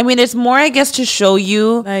 I mean, it's more, I guess, to show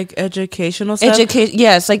you like educational stuff.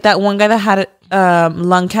 Yes, like that one guy that had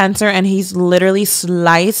lung cancer, and he's literally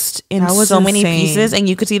sliced in so many pieces, and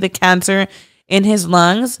you could see the cancer in his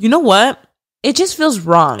lungs. You know what? It just feels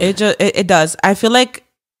wrong. It does. I feel like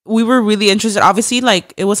we were really interested. Obviously,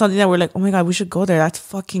 like it was something that we're like, oh my god, we should go there. That's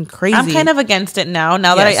fucking crazy. I'm kind of against it now.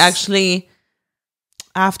 Now that I actually.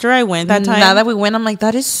 After I went that time. Now that we went, I'm like,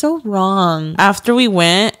 that is so wrong. After we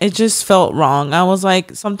went, it just felt wrong. I was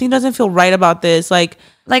like, something doesn't feel right about this. Like,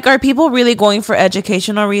 are people really going for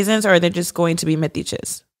educational reasons, or are they just going to be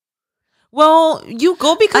metiches? Well, you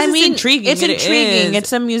go because it's intriguing. It's intriguing.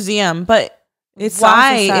 It's a museum, but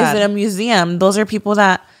why is it a museum? Those are people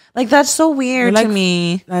that, Like, that's so weird to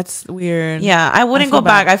me. That's weird. Yeah, I wouldn't go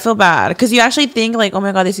back. I feel bad because you actually think like, oh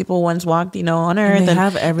my god, these people once walked, on Earth, and they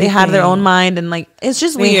have everything. They have their own mind, and like, it's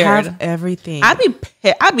just weird. They have everything.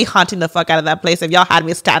 I'd be haunting the fuck out of that place if y'all had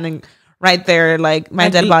me standing right there, like my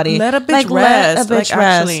dead body. Let a bitch rest. Let a bitch rest.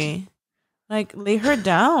 Actually. Like, lay her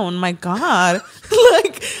down. My God.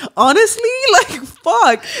 Like, honestly, like,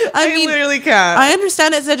 fuck. I mean, literally can't. I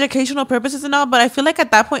understand it's educational purposes and all, but I feel like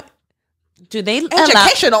at that point, do they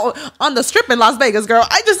educational on the strip in Las Vegas, girl?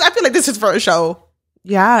 I feel like this is for a show.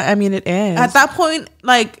 Yeah, I mean, it is. At that point,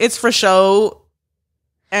 like, it's for show.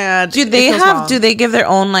 And do they give their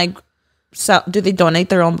own, like, do they donate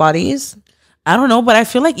their own bodies? I don't know, but I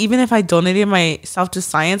feel like even if I donated myself to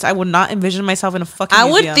science, I would not envision myself in a fucking museum.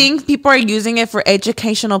 I would think people are using it for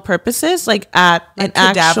educational purposes, like at an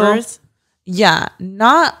actual... Yeah,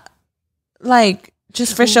 not like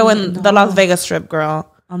just for showing the Las Vegas Strip,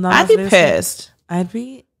 girl. I'd be pissed.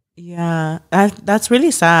 Yeah. That's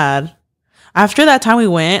really sad. After that time we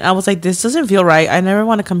went, I was like, this doesn't feel right. I never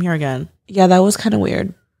want to come here again. Yeah, that was kind of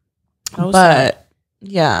weird. But... sad.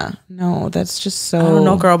 Yeah, no, that's just so... I don't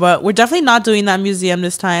know, girl, but we're definitely not doing that museum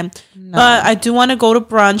this time. No. But I do want to go to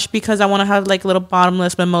brunch because I want to have like a little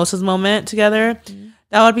bottomless mimosas moment together.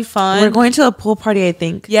 That would be fun. We're going to a pool party, I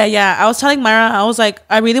think. Yeah. I was telling Mayra, I was like,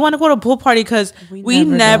 I really want to go to a pool party because we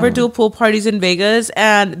never do pool parties in Vegas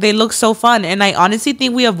and they look so fun. And I honestly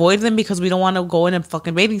think we avoid them because we don't want to go in a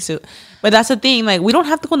fucking bathing suit. But that's the thing, like, we don't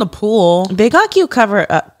have to go in the pool. They got cute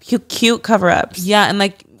cover-ups. Yeah, and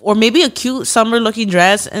like... Or maybe a cute summer-looking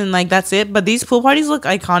dress, and like that's it. But these pool parties look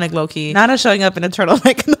iconic, low-key. Not us showing up in a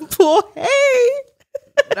turtleneck in the pool. Hey,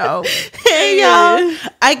 no, hey y'all.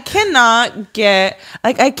 I cannot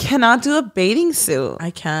do a bathing suit. I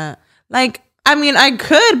can't. Like, I mean, I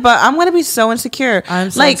could, but I'm gonna be so insecure. I'm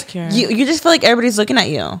so insecure. You just feel like everybody's looking at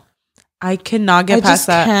you. I cannot get past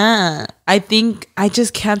that. Can't. I think I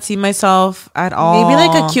just can't see myself at all. Maybe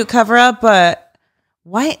like a cute cover-up, but.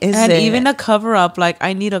 Why is it? And even a cover up, like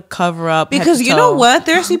I need a cover up because you know what?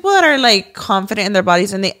 There's people that are like confident in their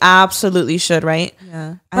bodies, and they absolutely should, right?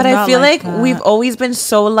 Yeah. But I feel like we've always been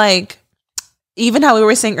so like, even how we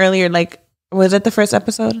were saying earlier, like, was it the first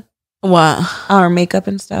episode? What? Our makeup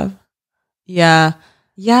and stuff. Yeah,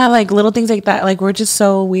 like little things like that. Like we're just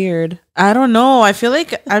so weird. I don't know. I feel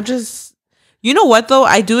like I'm just. You know what though?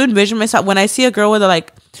 I do envision myself when I see a girl with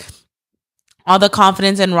like all the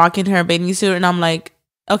confidence and rocking her bathing suit, and I'm like,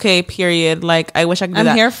 okay, period. Like, I wish I could do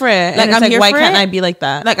that. I'm here for it. Like, I'm here why for can't it? I be like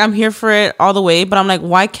that? Like, I'm here for it all the way, but I'm like,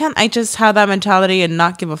 why can't I just have that mentality and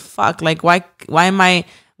not give a fuck? Like, why am I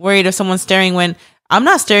worried if someone's staring when I'm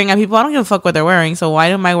not staring at people? I don't give a fuck what they're wearing. So why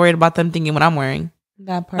am I worried about them thinking what I'm wearing?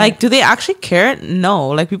 That part. Like, do they actually care? No.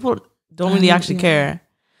 Like, people don't really actually care.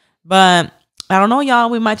 But I don't know,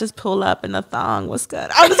 y'all. We might just pull up in a thong. What's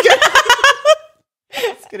good? I'm just kidding.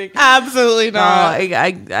 Absolutely not. No,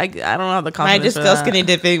 I don't have the confidence. Might just go skinny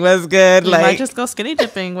dipping. Was good. Like, might just go skinny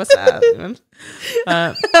dipping. What's up?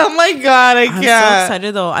 Oh my god, I'm so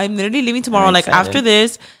excited though. I'm literally leaving tomorrow. Like after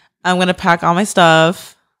this, I'm gonna pack all my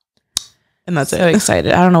stuff, and that's so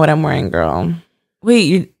excited. I don't know what I'm wearing, girl.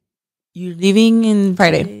 Wait, you're leaving in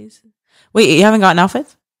Friday? Days? Wait, you haven't gotten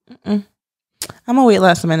outfits? I'm gonna wait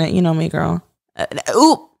last minute. You know me, girl.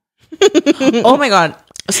 Ooh. Oh my god.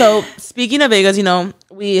 So speaking of Vegas,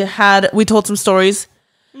 we told some stories,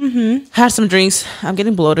 had some drinks. I'm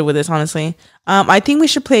getting bloated with this, honestly. I think we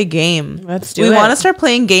should play a game. Let's do it. We want to start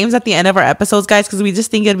playing games at the end of our episodes, guys, because we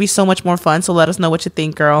just think it'd be so much more fun. So let us know what you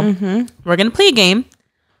think, girl. We're gonna play a game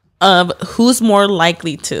of who's more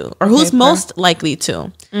likely to, or who's most likely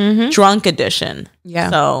to. Drunk edition. Yeah.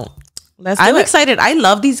 So I'm excited. I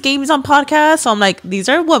love these games on podcasts. So I'm like, these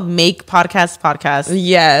are what make podcasts.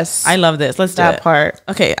 Yes. I love this. Let's do that part.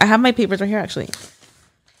 Okay, I have my papers right here, actually.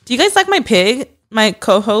 Do you guys like my pig? My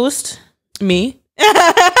co-host? Me?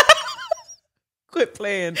 Quit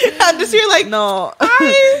playing. I'm just here like, no.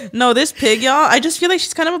 No, this pig, y'all. I just feel like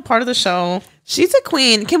she's kind of a part of the show. She's a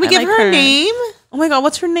queen. Can we give her a name? Oh my god,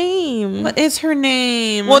 what's her name? What is her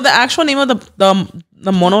name? Well, the actual name of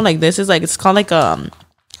the mono like this is like, it's called like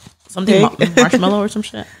something marshmallow or some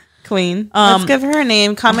shit. Queen. Let's give her a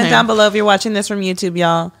name. Comment down below if you're watching this from YouTube,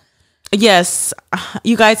 y'all. Yes,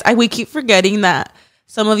 you guys. We keep forgetting that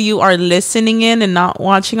some of you are listening in and not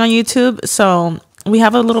watching on YouTube. So we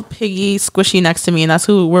have a little piggy squishy next to me, and that's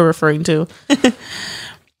who we're referring to.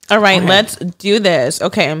 All right, let's do this.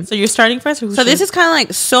 Okay, so you're starting first. So this is kind of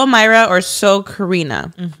like So Mayra or So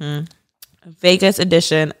Karina. Vegas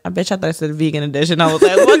edition. I bet I thought I said vegan edition. I was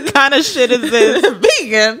like, what kind of shit is this?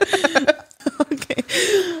 Vegan. Okay.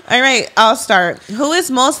 All right, I'll start. Who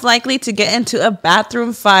is most likely to get into a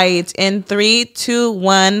bathroom fight in 3, 2,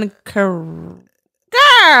 1? Girl,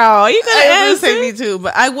 you could answer me too,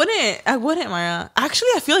 but I wouldn't, Mayra. Actually,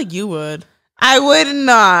 I feel like you would. I would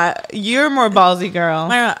not. You're more ballsy, girl.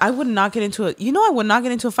 Mayra, I would not get into it. You know, I would not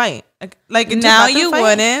get into a fight. Like now you fight?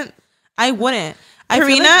 Wouldn't. I wouldn't.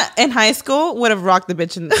 Karina in high school would have rocked the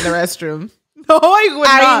bitch in the restroom. No, I would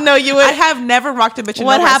not. I know you would. I have never rocked a bitch in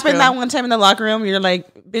the restroom. What happened that one time in the locker room? You're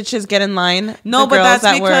like, bitches get in line. No, but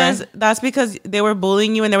that's because they were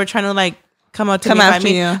bullying you and they were trying to like come after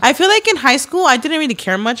me. I feel like in high school I didn't really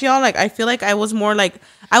care much, y'all. Like I feel like I was more like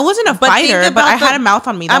I wasn't a fighter, but I had a mouth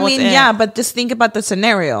on me. Yeah, but just think about the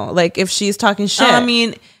scenario. Like if she's talking shit. I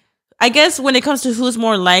mean, I guess when it comes to who's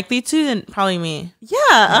more likely to, then probably me.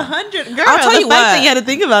 Yeah, 100. Girl, I'll tell you what. You had to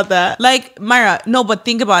think about that. Like, Mayra, no, but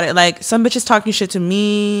think about it. Like, some bitches talking shit to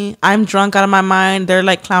me. I'm drunk out of my mind. They're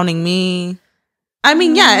like clowning me. I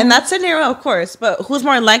mean, yeah, in that scenario, of course. But who's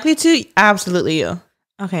more likely to? Absolutely you.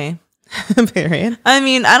 Okay. Period. I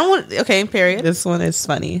mean, I don't want... Okay, period. This one is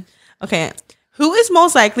funny. Okay. Who is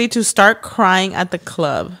most likely to start crying at the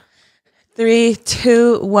club? 3,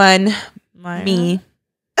 2, 1. Mayra? Me.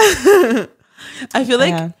 I feel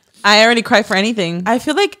like I already cry for anything. I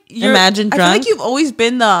feel like imagine drunk. I feel like you've always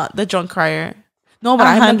been the drunk crier. No, but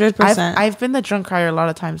 100%. I've been the drunk crier a lot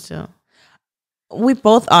of times too. We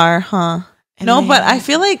both are, huh? And no, but I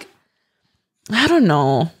feel like I don't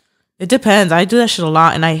know. It depends. I do that shit a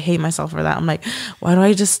lot, and I hate myself for that. I'm like, why do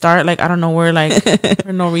I just start like I don't know where like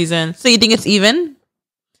for no reason? So you think it's even?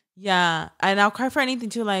 Yeah, and I'll cry for anything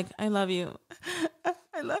too. Like I love you.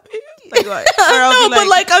 I love you. Like, what? No, but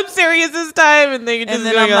like I'm serious this time, and then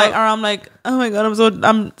I'm like, oh my god,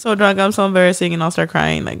 I'm so drunk, I'm so embarrassing, and I'll start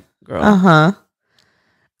crying. Like, girl.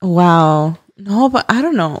 Wow. No, but I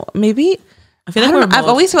don't know. Maybe I feel like I've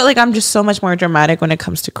always felt like I'm just so much more dramatic when it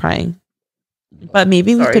comes to crying. But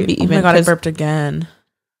maybe we could be even. Oh my god, I burped again.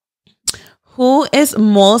 Who is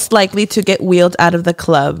most likely to get wheeled out of the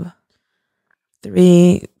club?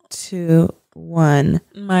 3, 2, 1.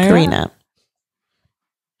 Mayra? Karina.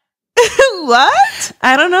 What?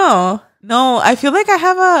 I don't know. No, I feel like I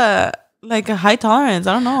have a high tolerance.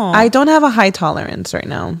 I don't know. I don't have a high tolerance right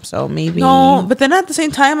now, so maybe. No, but then at the same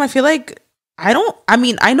time, I feel like I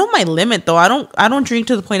know my limit though. I don't drink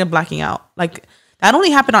to the point of blacking out. Like that only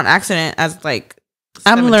happened on accident. As like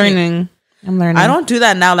 17. I'm learning. I don't do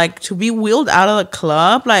that now. Like to be wheeled out of the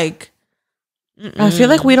club, like I feel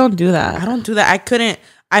like we don't do that. I don't do that. I couldn't.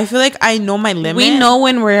 I feel like I know my limit. We know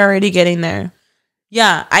when we're already getting there.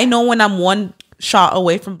 Yeah, I know when I'm one shot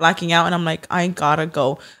away from blacking out, and I'm like, I gotta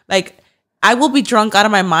go. Like, I will be drunk out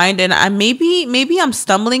of my mind, and I maybe I'm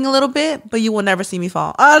stumbling a little bit, but you will never see me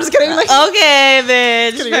fall. Oh, I'm just kidding. Like, okay,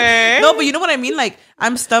 bitch. No, but you know what I mean. Like,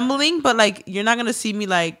 I'm stumbling, but like, you're not gonna see me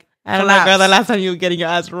like. I don't know, girl. The last time you were getting your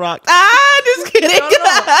ass rocked. Just kidding.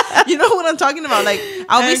 No. You know what I'm talking about? Like,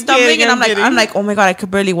 I'll be stumbling, and I'm like, oh my god, I could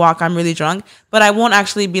barely walk. I'm really drunk, but I won't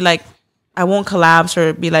actually be like, I won't collapse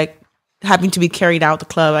or be like. Having to be carried out the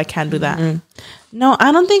club. I can't do that. No,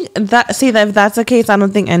 I don't think that. See, that if that's the case, I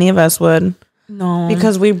don't think any of us would. No,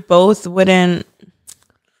 because we both wouldn't.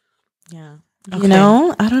 Yeah, you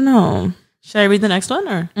know, I don't know. Should I read the next one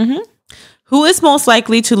or? Who is most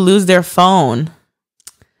likely to lose their phone?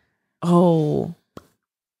 Oh,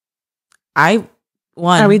 I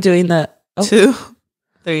one. Are we doing the 2,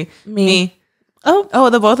 3? Me.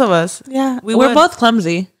 Oh, the both of us. Yeah, we're both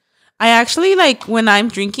clumsy. I actually, like, when I'm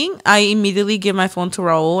drinking, I immediately give my phone to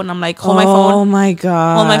Raul, and I'm like, hold my phone. Oh, my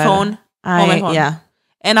God. Hold my phone. Hold my phone. Yeah.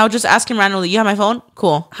 And I'll just ask him randomly, you have my phone?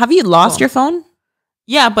 Cool. Have you lost your phone?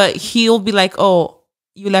 Yeah, but he'll be like, oh,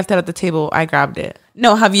 you left it at the table. I grabbed it.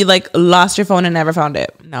 No, have you, like, lost your phone and never found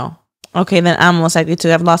it? No. Okay, then I'm most likely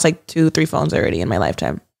to. I've lost, like, 2, 3 phones already in my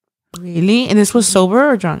lifetime. Really? And this was sober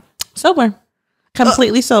or drunk? Sober.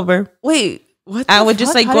 Completely sober. Wait. What I would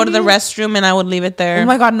just like go to the restroom and I would leave it there. Oh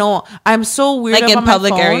my god, no! I'm so weird. Like in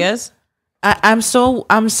public areas. I'm so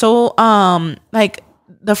like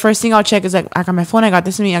the first thing I'll check is like I got my phone. I got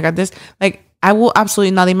this in me. I got this. Like I will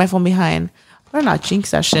absolutely not leave my phone behind. Better not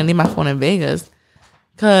jinx that shit and leave my phone in Vegas,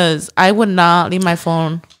 because I would not leave my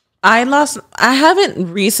phone. I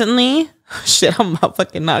haven't recently. Shit, I'm not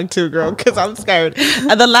fucking knocked too, girl, because I'm scared.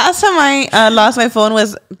 The last time I lost my phone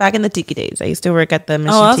was back in the Tiki days. I used to work at the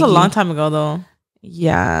Mission that was Tiki. a long time ago, though.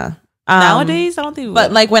 Yeah. Nowadays, I don't think.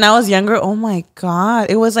 But like when I was younger, oh my god,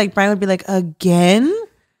 it was like Brian would be like, again,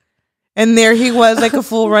 and there he was like a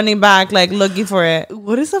fool running back, like looking for it.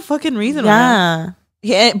 What is the fucking reason? Yeah,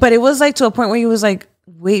 but it was like to a point where he was like,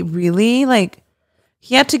 wait, really, like.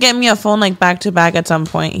 He had to get me a phone like back to back at some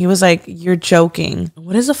point. He was like, you're joking.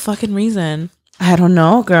 What is the fucking reason? I don't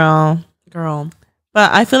know, girl. Girl.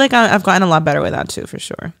 But I feel like I've gotten a lot better with that too, for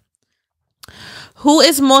sure. Who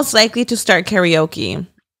is most likely to start karaoke?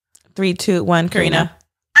 3, 2, 1, Karina.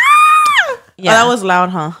 Yeah, that was loud,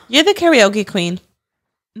 huh? You're the karaoke queen.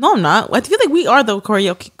 No, I'm not. I feel like we are the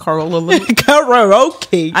karaoke.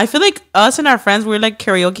 Karaoke. I feel like us and our friends, we're like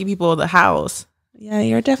karaoke people of the house. Yeah,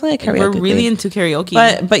 you're definitely a karaoke. We're really queen. into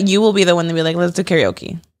karaoke. But you will be the one to be like, let's do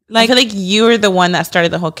karaoke. Like, I feel like you're the one that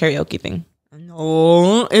started the whole karaoke thing.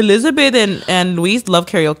 No, Elizabeth and Louise love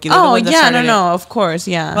karaoke. Oh yeah, no, of course,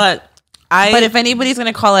 yeah. But if anybody's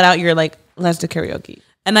gonna call it out, you're like, let's do karaoke.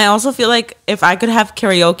 And I also feel like if I could have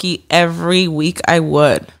karaoke every week, I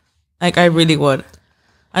would. Like, I really would.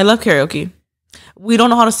 I love karaoke. We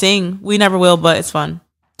don't know how to sing. We never will, but it's fun.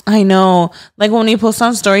 I know. Like, when we post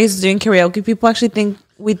on stories doing karaoke, people actually think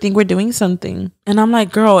we're doing something. And I'm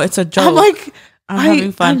like, girl, it's a joke. I'm like, I'm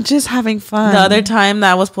having fun. I'm just having fun. The other time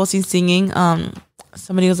that I was posting singing,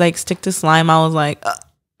 somebody was like, stick to slime. I was like,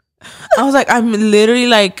 I'm literally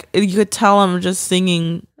like, you could tell I'm just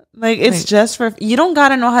singing. Like, it's just for, you don't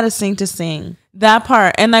gotta know how to sing to sing. That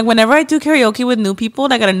part. And like, whenever I do karaoke with new people,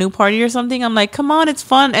 like at a new party or something, I'm like, come on, it's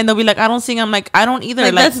fun. And they'll be like, I don't sing. I'm like, I don't either.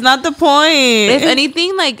 Like that's not the point. If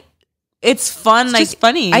anything, like, it's fun. It's like, just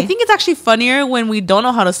funny. I think it's actually funnier when we don't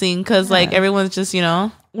know how to sing because like everyone's just, you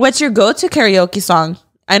know. What's your go-to karaoke song?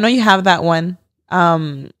 I know you have that one.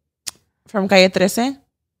 From Calle 13.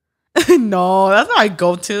 No, that's not my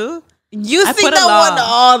go-to. You sing that one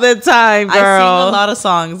all the time, girl. I sing a lot of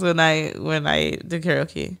songs when I do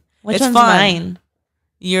karaoke. Which one's mine?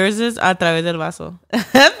 Yours is A Través del Vaso.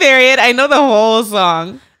 Period. I know the whole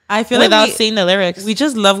song. I feel without like seeing the lyrics. We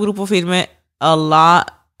just love Grupo Firme a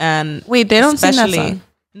lot, and wait, they don't sing that song.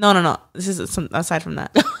 No. This is aside from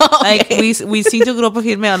that. Okay. Like we sing to Grupo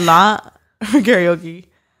Firme a lot for karaoke.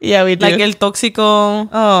 Yeah, we do. Like El Tóxico.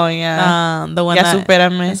 Oh, yeah. The one Ya that...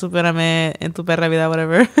 Supérame, En Tu Perra Vida,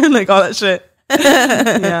 whatever. Like all that shit.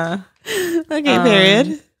 Yeah. Okay,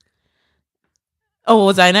 period. Oh,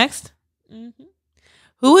 was I next? Mm-hmm.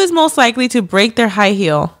 Who is most likely to break their high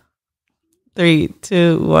heel? 3,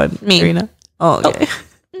 2, 1. Me. Karina. Oh, okay.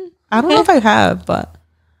 Oh. I don't know if I have, but...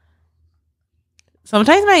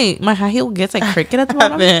 Sometimes my high heel gets like crooked at the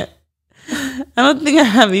bottom. I don't think I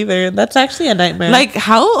have either. That's actually a nightmare. Like,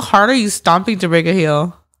 how hard are you stomping to break a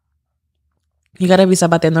heel? You gotta be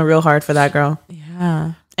zapateando real hard for that, girl.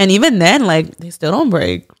 Yeah. And even then, like, they still don't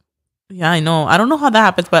break. Yeah, I know. I don't know how that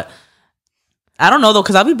happens, but I don't know, though,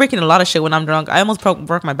 because I'll be breaking a lot of shit when I'm drunk. I almost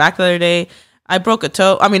broke my back the other day. I broke a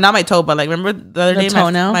toe. I mean, not my toe, but, like, remember the other day?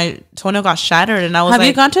 Toenail? My toenail got shattered, and I was Have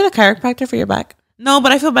you gone to the chiropractor for your back? No,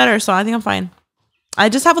 but I feel better, so I think I'm fine. I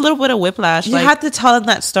just have a little bit of whiplash. You have to tell them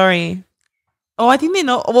that story. Oh, I think they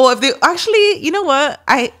know. Well, if they actually, you know what?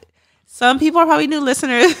 Some people are probably new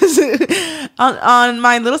listeners. on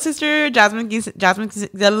my little sister Jasmine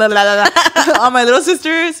on my little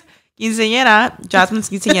sister's quinceañera, Jasmine's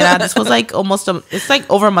quinceañera. This was like it's like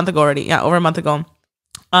over a month ago already. Yeah, over a month ago.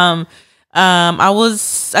 I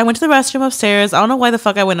went to the restroom upstairs. I don't know why the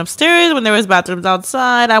fuck I went upstairs when there was bathrooms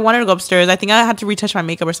outside. I wanted to go upstairs. I think I had to retouch my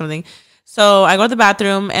makeup or something. So I go to the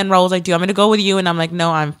bathroom and Raul's like, do you want me to go with you? And I'm like,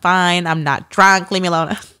 no, I'm fine. I'm not drunk. Leave me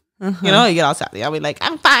alone. You know, you get all sad. I'll be like,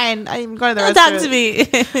 I'm fine. I'm going to the restroom. Talk to me.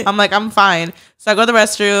 I'm like, I'm fine. So I go to the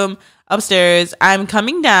restroom upstairs. I'm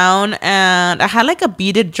coming down and I had like a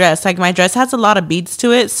beaded dress. Like my dress has a lot of beads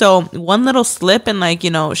to it. So one little slip and like,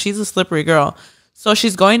 you know, she's a slippery girl. So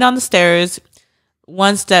she's going down the stairs.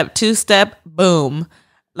 1 step, 2 step, boom.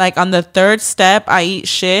 Like on the 3rd step, I eat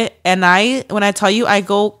shit, and when I tell you, I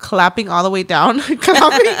go clapping all the way down,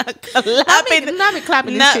 clapping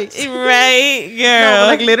these cheeks, right, girl? No,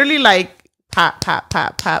 like literally, like pat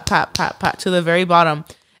to the very bottom,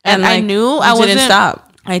 and like, I knew I didn't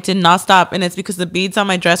stop. I did not stop, and it's because the beads on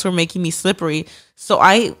my dress were making me slippery. So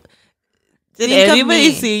did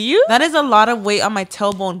anybody see you? That is a lot of weight on my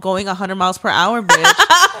tailbone going 100 miles per hour, bitch.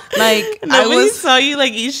 Like nobody saw you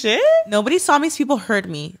like eat shit. Nobody saw me. People heard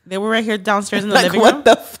me. They were right here downstairs in the living room. What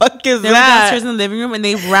the fuck is that? They were downstairs in the living room and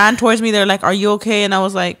they ran towards me. They're like, "Are you okay?" And I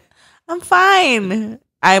was like, "I'm fine."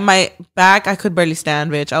 My back, I could barely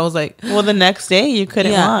stand, bitch. I was like, well, the next day you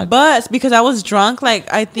couldn't walk, but because I was drunk,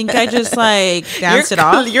 like I think I just like danced it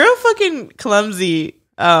off. You're a fucking clumsy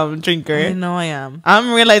drinker. I know I am.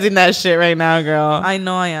 I'm realizing that shit right now, girl. I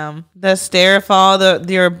know I am. The stair fall,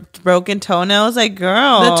 your broken toenails, like,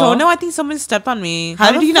 girl. The toenail, I think someone stepped on me.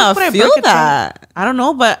 How did you not feel that? I don't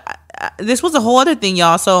know, but this was a whole other thing,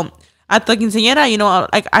 y'all. So at the quinceañera, you know,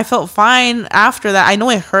 like I felt fine after that. I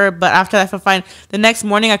know it hurt, but after that I felt fine. The next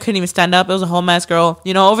morning I couldn't even stand up. It was a whole mess, girl.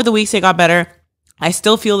 You know, over the weeks it got better. I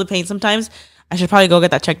still feel the pain sometimes. I should probably go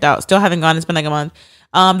get that checked out. Still haven't gone. It's been like a month.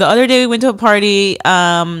 The other day we went to a party.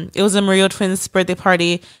 It was a Mario twins birthday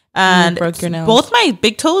party, and broke your nails. Both my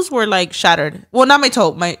big toes were like shattered. Well, not my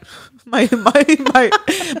toe. My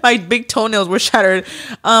big toenails were shattered.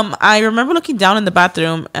 I remember looking down in the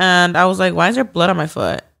bathroom and I was like, why is there blood on my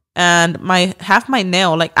foot? And half my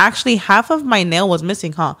nail, like actually half of my nail was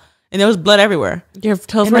missing, huh? And there was blood everywhere. Your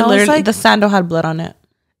toes And were I was literally like- the sandal had blood on it.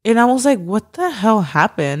 And I was like, what the hell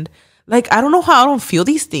happened? Like, I don't know how I don't feel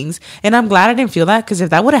these things. And I'm glad I didn't feel that, because if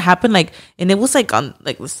that would have happened, like, and it was like on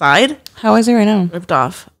like the side, How is it right now? ripped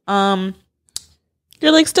off.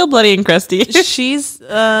 You're like still bloody and crusty. She's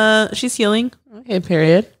healing. Okay,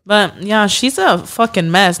 period. But yeah, she's a fucking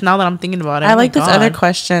mess now that I'm thinking about it. I Oh my like this other God.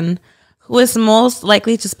 question. Who is most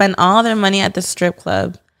likely to spend all their money at the strip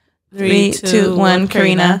club? 3, 2, 1,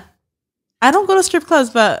 Karina. I don't go to strip clubs,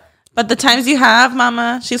 but But the times you have,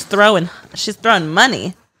 mama, she's throwing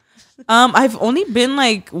money. I've only been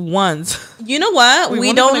like once. You know what? We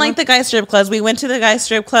won't don't even like the guy strip clubs. We went to the guy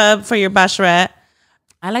strip club for your bachelorette.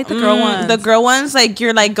 I like the girl ones. The girl ones, like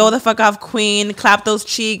you're like, go the fuck off, queen. Clap those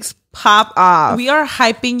cheeks, pop off. We are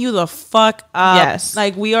hyping you the fuck up. Yes.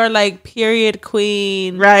 Like we are like period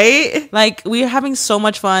queen. right? Like we are having so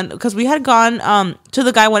much fun because we had gone to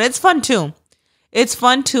the guy one. It's fun too. It's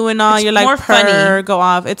fun too and all. It's You're like more funny. go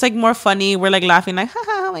off. It's like more funny. We're like laughing like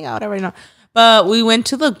haha, oh my god, whatever, you know. But we went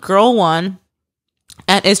to the girl one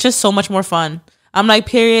and it's just so much more fun. I'm like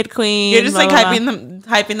period queen. You're just blah, like blah,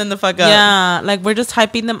 blah. hyping them the fuck up. Yeah, like we're just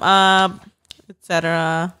hyping them up,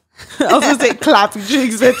 etc. I was gonna say clapping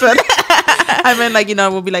cheeks, etc. I mean, like, you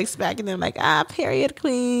know, we'll be like smacking them, like period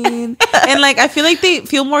queen, and like I feel like they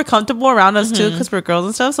feel more comfortable around us too because we're girls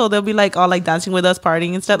and stuff. So they'll be like all like dancing with us,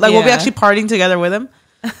 partying and stuff. Like we'll be Yeah. actually partying together with them.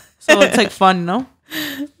 So it's like fun, you know.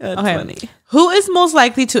 That's Okay. funny. Who is most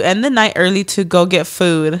likely to end the night early to go get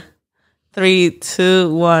food? 3,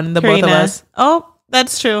 2, 1. The both of Karina. us. Oh,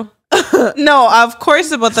 that's true. No, of course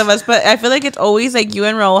the both of us, but I feel like it's always like you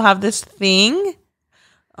and Ro have this thing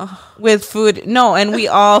with food. No, and we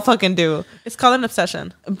all fucking do. It's called an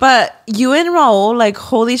obsession. But you and Ro, like,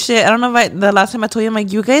 holy shit. I don't know if the last time I told you, I'm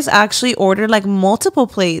like, you guys actually ordered like multiple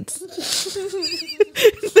plates.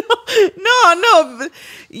 No.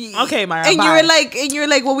 Okay, Mayra, And bye. you were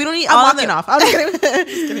like, well, we don't need I'm all walking the- off. I'm just kidding.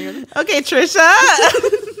 Just kidding. Okay, Trisha.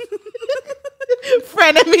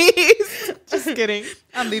 Frenemies. Just kidding.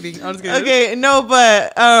 I'm leaving. I'm just kidding. Okay, no,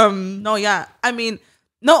 but No, yeah. I mean,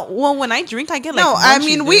 no. Well, when I drink, I get like. no, I munchies,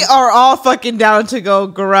 mean we dude. are all fucking down to go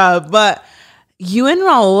grub, but you and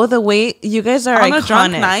Raul, the way you guys are on a iconic.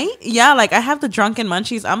 drunk night. Yeah, like I have the drunken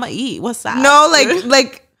munchies. I'ma eat. What's that? No,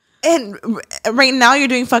 like. And right now you're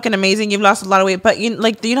doing fucking amazing. You've lost a lot of weight, but you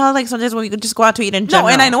know how like sometimes when we could just go out to eat in general.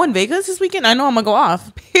 No, and I know in Vegas this weekend, I know I'm gonna go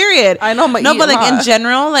off. Period. I know I'm gonna no, eat but a like in lot.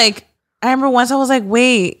 general, like I remember once I was like,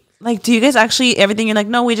 wait, like do you guys actually eat everything? You're like,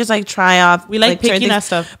 no, we just like try off. We like certain picking things. that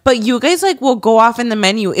stuff. But you guys like will go off in the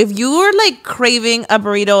menu. If you are like craving a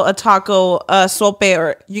burrito, a taco, a sope,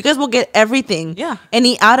 or you guys will get everything. Yeah. And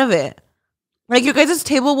eat out of it. Like your guys'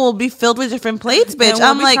 table will be filled with different plates, bitch. we'll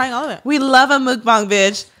I'm be like, trying all of it. we love a mukbang,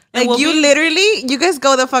 bitch. And Like we'll you be- literally, you guys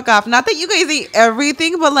go the fuck off. Not that you guys eat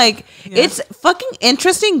everything, but like it's fucking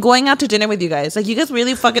interesting going out to dinner with you guys. Like you guys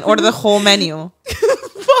really fucking order the whole menu.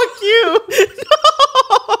 Fuck you.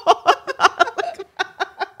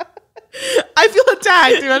 I feel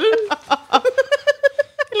attacked, dude. I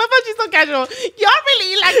love how she's so casual. Y'all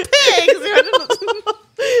really eat like pigs.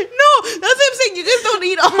 No, that's what I'm saying. You guys don't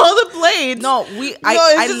eat all the plates. No, It's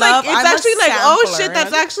actually like, oh shit,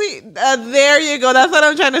 that's actually there you go. That's what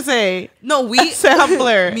I'm trying to say. no. We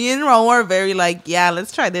Sampler. Me and Ro are very like, yeah,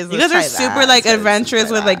 let's try this. You guys are super like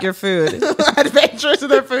adventurous with like your food. Adventurous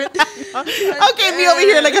with their food. Okay, me over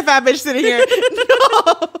here like a fat bitch sitting here.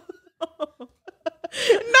 No.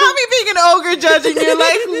 Not me being an ogre judging you.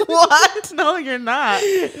 Like what? No, you're not.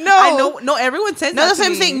 No, I know. No, everyone says No, that that's to what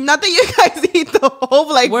I'm me. saying. Not that you guys eat the whole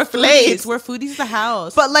like We're plates, foodies. We're foodies. The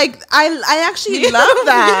house. but like I actually love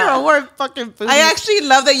that. We're fucking foodies. I actually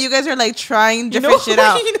love that you guys are like trying different know- shit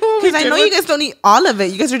out. you know what we Because I did know with- you guys don't eat all of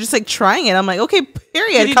it. You guys are just like trying it. I'm like, okay,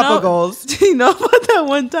 period. Did you Couple know- goals. Do you know about that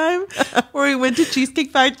one time where we went to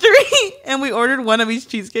Cheesecake Factory and we ordered one of each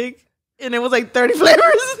cheesecake and it was like 30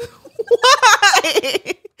 flavors? Why?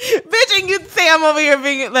 Bitch, and you say I'm over here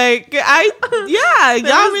being like, y'all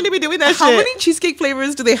was- really be doing that How shit. many cheesecake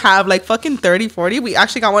flavors do they have? Like fucking 30, 40? We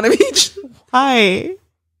actually got one of each. Why?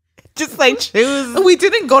 Just like choose. We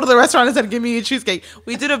didn't go to the restaurant and said, give me a cheesecake.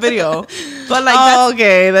 We did a video. But like, Oh,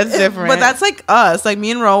 okay, that's different. but that's like us. Like me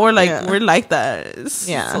and Ro were like, Yeah. we're like that. It's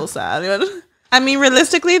Yeah. so sad. I mean,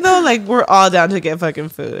 realistically though, like we're all down to get fucking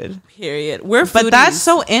food. Period. We're foodies. But that's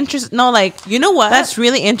so interesting. No, like you know what? That's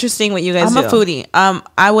really interesting what you guys do. I'm a foodie.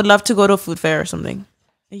 I would love to go to a food fair or something.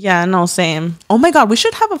 Yeah, no, same. Oh my god, we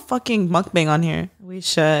should have a fucking mukbang on here. We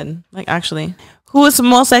should. Like actually. Who is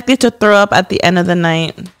most likely to throw up at the end of the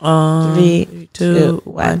night? 3, 2,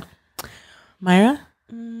 1. Mayra?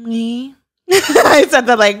 Me. I said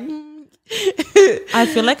that like. I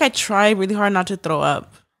feel like I try really hard not to throw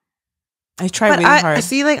up. I try really hard. I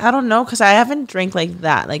see, like, I don't know, because I haven't drank like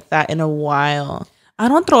that in a while. I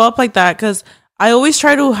don't throw up like that because I always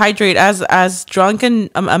try to hydrate as drunk and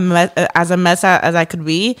as a mess as I could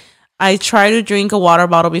be. I try to drink a water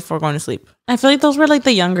bottle before going to sleep. I feel like those were like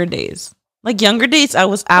the younger days. Like younger days, I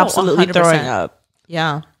was absolutely throwing up.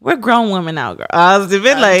 Yeah, we're grown women now, girl. I was a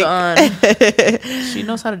bit like, she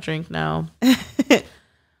knows how to drink now.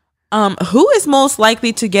 Who is most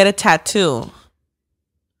likely to get a tattoo?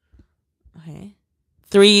 Okay,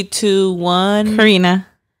 3, 2, 1. Karina.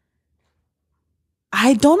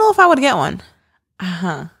 I don't know if I would get one.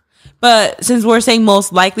 But since we're saying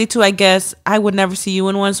most likely to, I guess I would never see you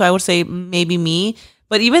in one, so I would say maybe me.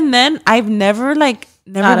 But even then, I've never been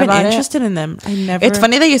interested in them. I never. It's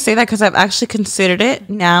funny that you say that because I've actually considered it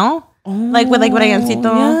now. Like with like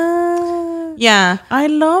Briancito. Yeah. I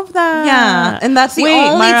love that. Yeah. And that's the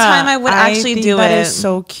only Mayra, time I would actually do that it. That is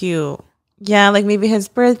so cute. Yeah, like maybe his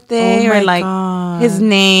birthday or like his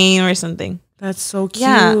name or something. That's so cute.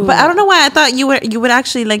 Yeah. But I don't know why I thought you would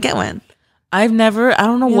actually like get one. I've never. I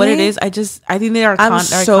don't know what it is. I think they are. I'm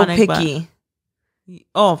so picky.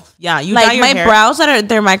 Oh yeah, you like dye your my hair. brows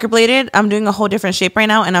they're microbladed. I'm doing a whole different shape right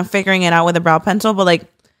now, and I'm figuring it out with a brow pencil. But like,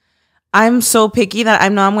 I'm so picky that I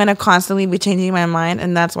know I'm gonna constantly be changing my mind,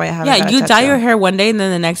 and that's why I haven't. Yeah, you dye your hair one day, and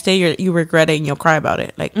then the next day you regret it and you'll cry about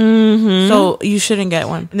it. Like, so you shouldn't get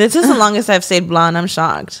one. This is the longest I've stayed blonde. I'm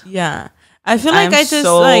shocked. Yeah, I feel like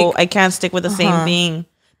I can't stick with the same thing.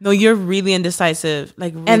 No, you're really indecisive.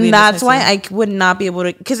 Like, really and that's why I would not be able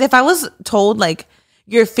to. Because if I was told like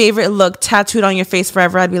your favorite look tattooed on your face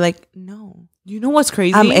forever, I'd be like, no. You know what's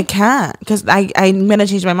crazy? I can't because I'm gonna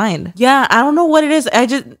change my mind. Yeah, I don't know what it is.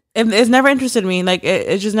 It's never interested me. Like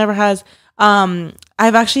it just never has. I've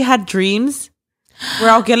actually had dreams where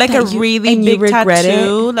I'll get like a really big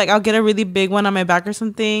tattoo. Like I'll get a really big one on my back or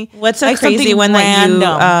something. What's a like crazy one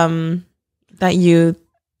that you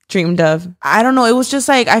dreamed of? I don't know. It was just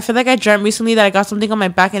like I feel like I dreamt recently that I got something on my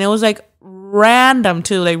back and it was like random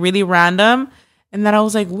too, like really random. And then I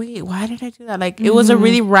was like, wait, why did I do that? Like it was a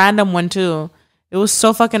really random one too. It was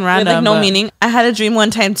so fucking random. With, like no meaning. I had a dream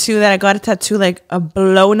one time too that I got a tattoo, like a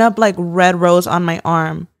blown up like red rose on my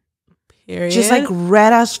arm. Period. Just like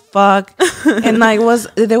red as fuck. And like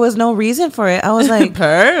there was no reason for it. I was like,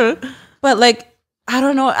 but like I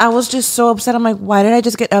don't know. I was just so upset. I'm like, why did I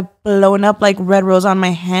just get a blown up like red rose on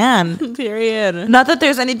my hand? Period. Not that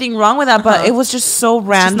there's anything wrong with that, but it was just so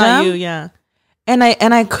random. It's just not you, yeah. And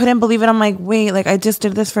I couldn't believe it. I'm like, wait, like I just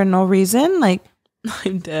did this for no reason. Like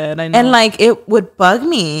I'm dead. I know. And like it would bug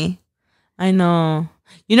me. I know.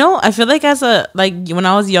 You know, I feel like as a like when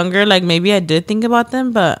I was younger, like maybe I did think about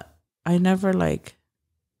them, but I never like.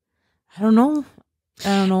 I don't know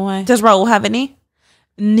why. Does Raul have any?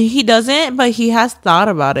 He doesn't, but he has thought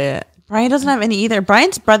about it. Brian doesn't have any either.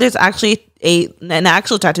 Brian's brother's actually an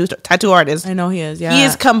actual tattoo artist. I know he is. Yeah, he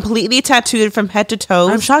is completely tattooed from head to toe.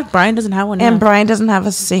 I'm shocked Brian doesn't have one. And Brian doesn't have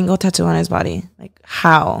a single tattoo on his body. Like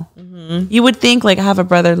how? You would think like I have a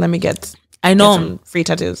brother. Let me get. I know some free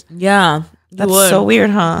tattoos. Yeah, that's so weird,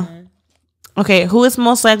 huh? Okay, who is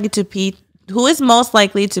most likely to pee? Who is most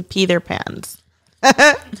likely to pee their pants?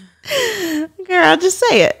 Girl, just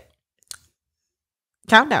say it.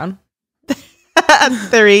 Countdown.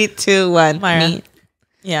 3, 2, 1. Mayra. Me.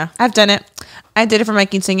 Yeah, I've done it. I did it for my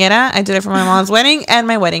quinceañera. I did it for my mom's wedding and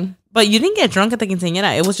my wedding. But you didn't get drunk at the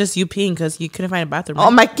quinceañera. It was just you peeing because you couldn't find a bathroom. Right?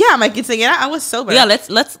 Oh my quinceañera. I was sober. Yeah,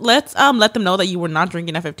 let's let them know that you were not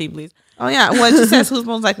drinking at 15, please. Oh yeah. Well, she says who's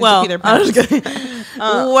most likely to pee their pants.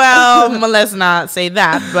 Let's not say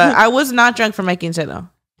that. But I was not drunk for my quince though.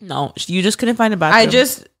 No, you just couldn't find a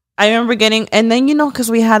bathroom. I remember getting, and then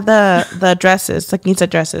because we had the dresses, the quince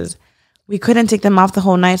dresses, we couldn't take them off the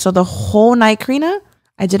whole night. So the whole night, Karina,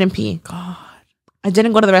 I didn't pee. God. I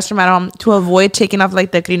didn't go to the restroom at all to avoid taking off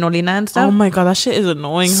like the crinolina and stuff. Oh my God, that shit is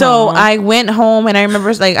annoying. So I went home and I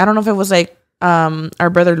remember like, I don't know if it was like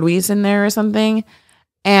our brother Luis in there or something.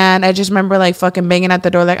 And I just remember like fucking banging at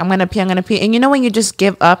the door like, I'm gonna pee. And you know when you just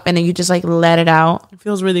give up and then you just like let it out? It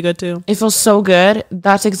feels really good too. It feels so good.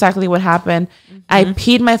 That's exactly what happened. I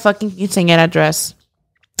peed my fucking quinceañera dress.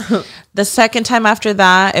 The second time after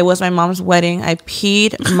that, it was my mom's wedding. I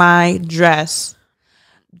peed my dress.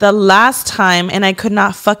 the last time, and I could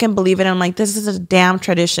not fucking believe it. I'm like, this is a damn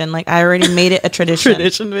tradition. Like, I already made it a tradition.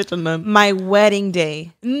 Bitch, and then My wedding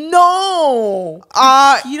day. No.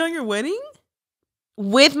 You on your wedding?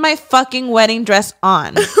 With my fucking wedding dress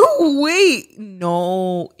on. Wait,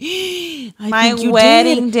 no. My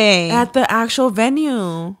wedding day at the actual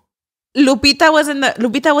venue. Lupita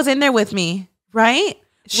was in there with me, right?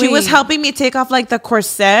 She was helping me take off like the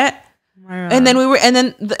corset, and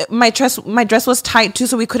then my dress was tight too,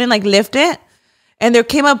 so we couldn't like lift it. And there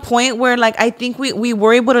came a point where like I think we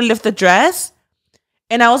were able to lift the dress,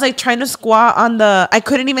 and I was like trying to squat on the. I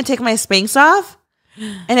couldn't even take my Spanx off.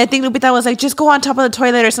 And I think Lupita was like, just go on top of the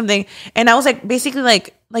toilet or something. And I was like, basically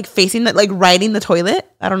like facing that, like riding the toilet.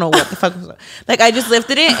 I don't know what the fuck was that. Like I just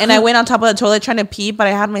lifted it and I went on top of the toilet trying to pee, but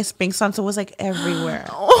I had my Spanx on, so it was like everywhere.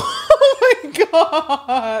 Oh my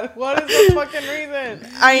god! What is the fucking reason?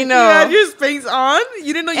 I know. You had your Spanx on.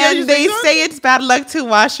 You didn't know you had your Spanx on? And they say it's bad luck to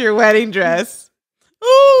wash your wedding dress.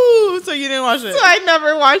 Ooh, so you didn't wash it? So I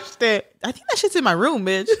never washed it. I think that shit's in my room,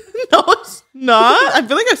 bitch. No, it's not. I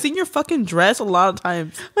feel like I've seen your fucking dress a lot of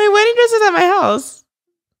times. My wedding dress is at my house.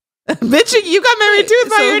 Bitch, you got married too. It's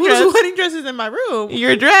not your dress. Whose wedding dress is in my room?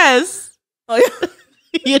 Your dress. Oh yeah,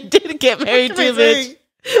 you did get married too, bitch.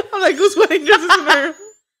 I'm like, whose wedding dress is in my room?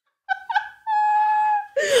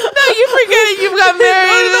 No, you forgetting you got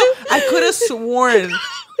married. No. I could have sworn.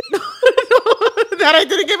 That I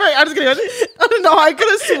didn't get married. I'm just kidding. No, I could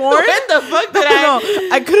have sworn. When the fuck did I?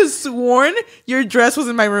 I could have sworn your dress was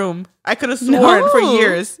in my room. I could have sworn for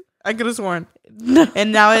years. I could have sworn. No.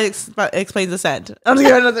 And now it explains the scent. I'm just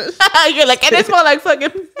kidding. You're like, and it smells like fucking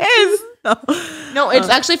piss. No, it's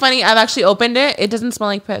actually funny. I've actually opened it. It doesn't smell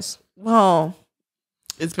like piss. Well,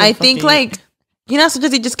 I think like, you know,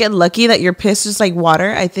 sometimes you just get lucky that your piss is like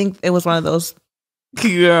water. I think it was one of those.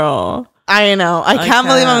 Girl. I know. I can't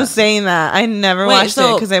believe I'm saying that. I never watched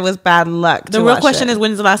it because it was bad luck. The real question is,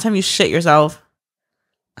 when's the last time you shit yourself?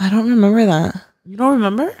 I don't remember that. You don't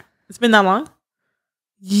remember? It's been that long?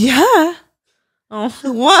 Yeah. Oh,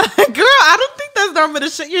 what? Girl, I don't think that's normal to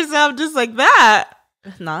shit yourself just like that.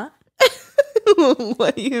 It's not?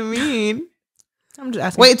 What do you mean? I'm just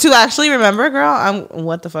asking. Wait, to actually remember, girl?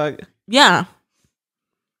 What the fuck? Yeah.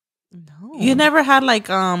 No. You never had like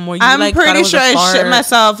where you I'm pretty sure I shit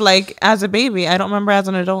myself like as a baby. I don't remember as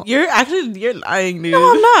an adult. You're lying, dude.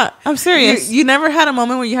 No, I'm not. I'm serious. You never had a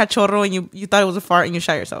moment where you had chorro and you thought it was a fart and you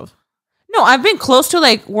shot yourself? No, I've been close to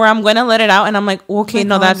like where I'm gonna let it out and I'm like, okay,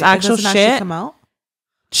 no, that's actual shit. Come out?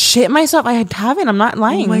 Shit myself? I haven't. I'm not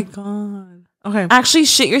lying. Oh my god. Okay. Actually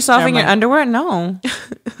shit yourself in your underwear? No.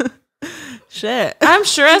 Shit. I'm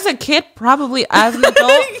sure as a kid, probably as an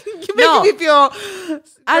adult. You make me feel.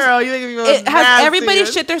 Girl, you make me feel. Has everybody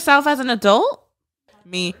shit themselves as an adult?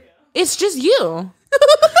 Me. It's just you.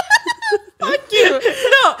 Fuck you.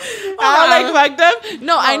 No. Like fucked up.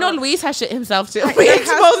 No, I know Luis has shit himself too. We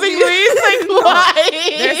exposing Luis? Like why?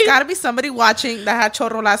 There's gotta be somebody watching that had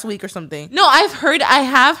chorro last week or something. No, I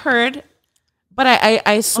have heard, but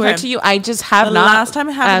I swear to you, I just have not. Last time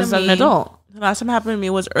it happened as an adult. The last time it happened to me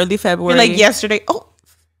was early February. Like yesterday. Oh,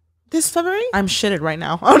 this February? I'm shitted right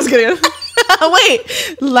now. I'm just kidding.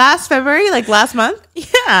 Wait, last February? Like last month?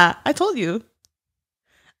 Yeah, I told you.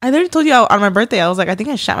 I literally told you on my birthday. I was like, I think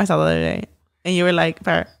I shot myself the other day. And you were like,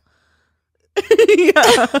 fair.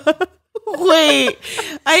 Yeah. Wait,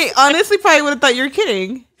 I honestly probably would have thought you were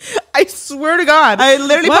kidding. I swear to God. I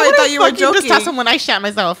literally probably thought you were joking. Just tell someone I shot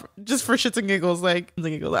myself just for shits and giggles. Like,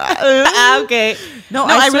 okay. No,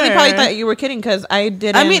 I really probably thought you were kidding because I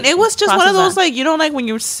didn't. I mean, it was just one of those, like, you know, like when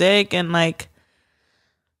you're sick and like,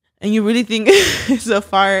 and you really think it's a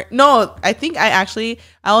fart. No, I think I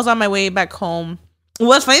was on my way back home.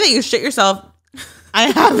 Well, it's funny that you shit yourself. I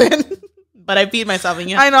haven't, but I peed myself.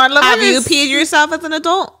 And I know. I love. Have you peed yourself as an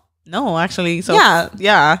adult? No, actually. So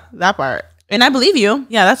yeah, that part. And I believe you.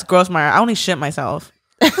 Yeah, that's gross, Mara. I only shit myself.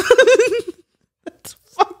 That's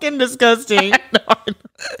fucking disgusting.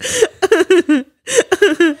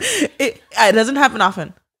 It doesn't happen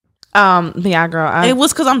often. Yeah, girl. It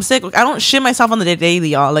was because I'm sick. I don't shit myself on the daily,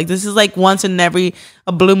 y'all. Like, this is like once in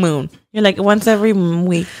a blue moon. You're like once every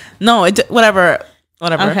week. No, whatever.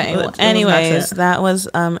 Okay. Well, anyways, that was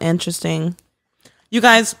interesting. You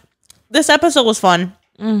guys, this episode was fun.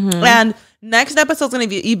 Mm-hmm. And next episode's gonna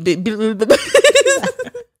be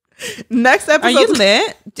next episode. Are you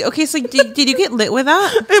lit? Okay, so did you get lit with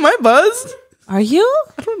that? Am I buzzed? Are you?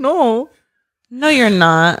 I don't know. No, you're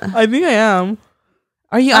not. I think I am.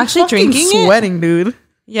 Are you actually drinking? Sweating, dude.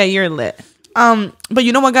 Yeah, you're lit. But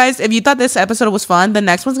you know what, guys? If you thought this episode was fun, the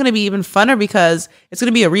next one's gonna be even funner because it's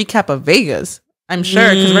gonna be a recap of Vegas. I'm sure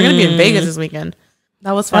because we're gonna be in Vegas this weekend.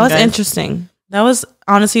 That was fun. That was interesting. That was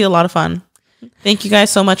honestly a lot of fun. Thank you guys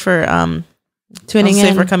so much for tuning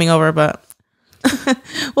in. For coming over, but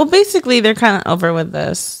well, basically they're kind of over with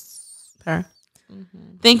this. Fair.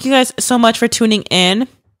 Thank you guys so much for tuning in.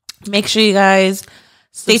 Make sure you guys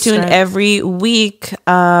stay tuned every week.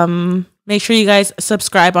 Make sure you guys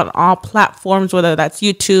subscribe on all platforms, whether that's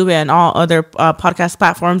YouTube and all other podcast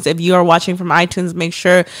platforms. If you are watching from iTunes, make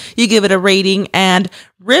sure you give it a rating and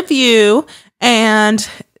review. And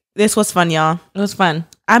this was fun, y'all. It was fun.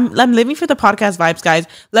 I'm living for the podcast vibes, guys.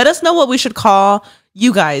 Let us know what we should call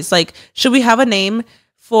you guys. Like, should we have a name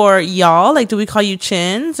for y'all? Like, do we call you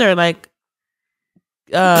Chins or like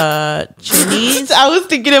Chinnies? I was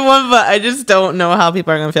thinking of one, but I just don't know how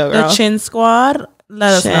people are gonna feel, girl. The Chin Squad?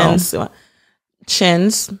 Let us know.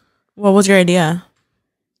 Chins. What was your idea?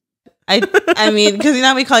 I mean, because you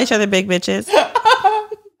know we call each other big bitches.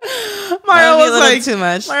 Mario was like too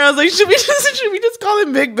much. Mario was like, should we just call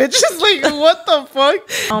them big bitches? Like, what the fuck?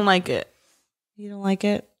 I don't like it. You don't like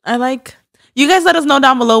it? I like. You guys let us know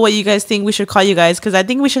down below what you guys think we should call you guys, because I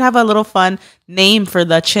think we should have a little fun name for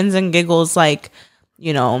the Chins and Giggles, like,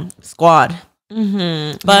 you know, squad.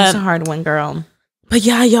 Mm-hmm. But that's a hard one, girl. But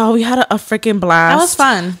yeah, y'all, we had a freaking blast. That was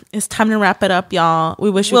fun. It's time to wrap it up, y'all. We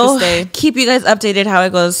wish we could stay. Keep you guys updated how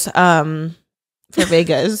it goes for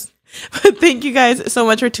Vegas. But thank you guys so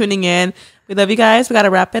much for tuning in. We love you guys. We got to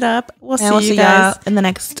wrap it up. We'll see you guys in the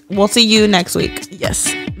next. We'll see you next week.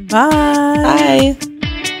 Yes. Bye. Bye.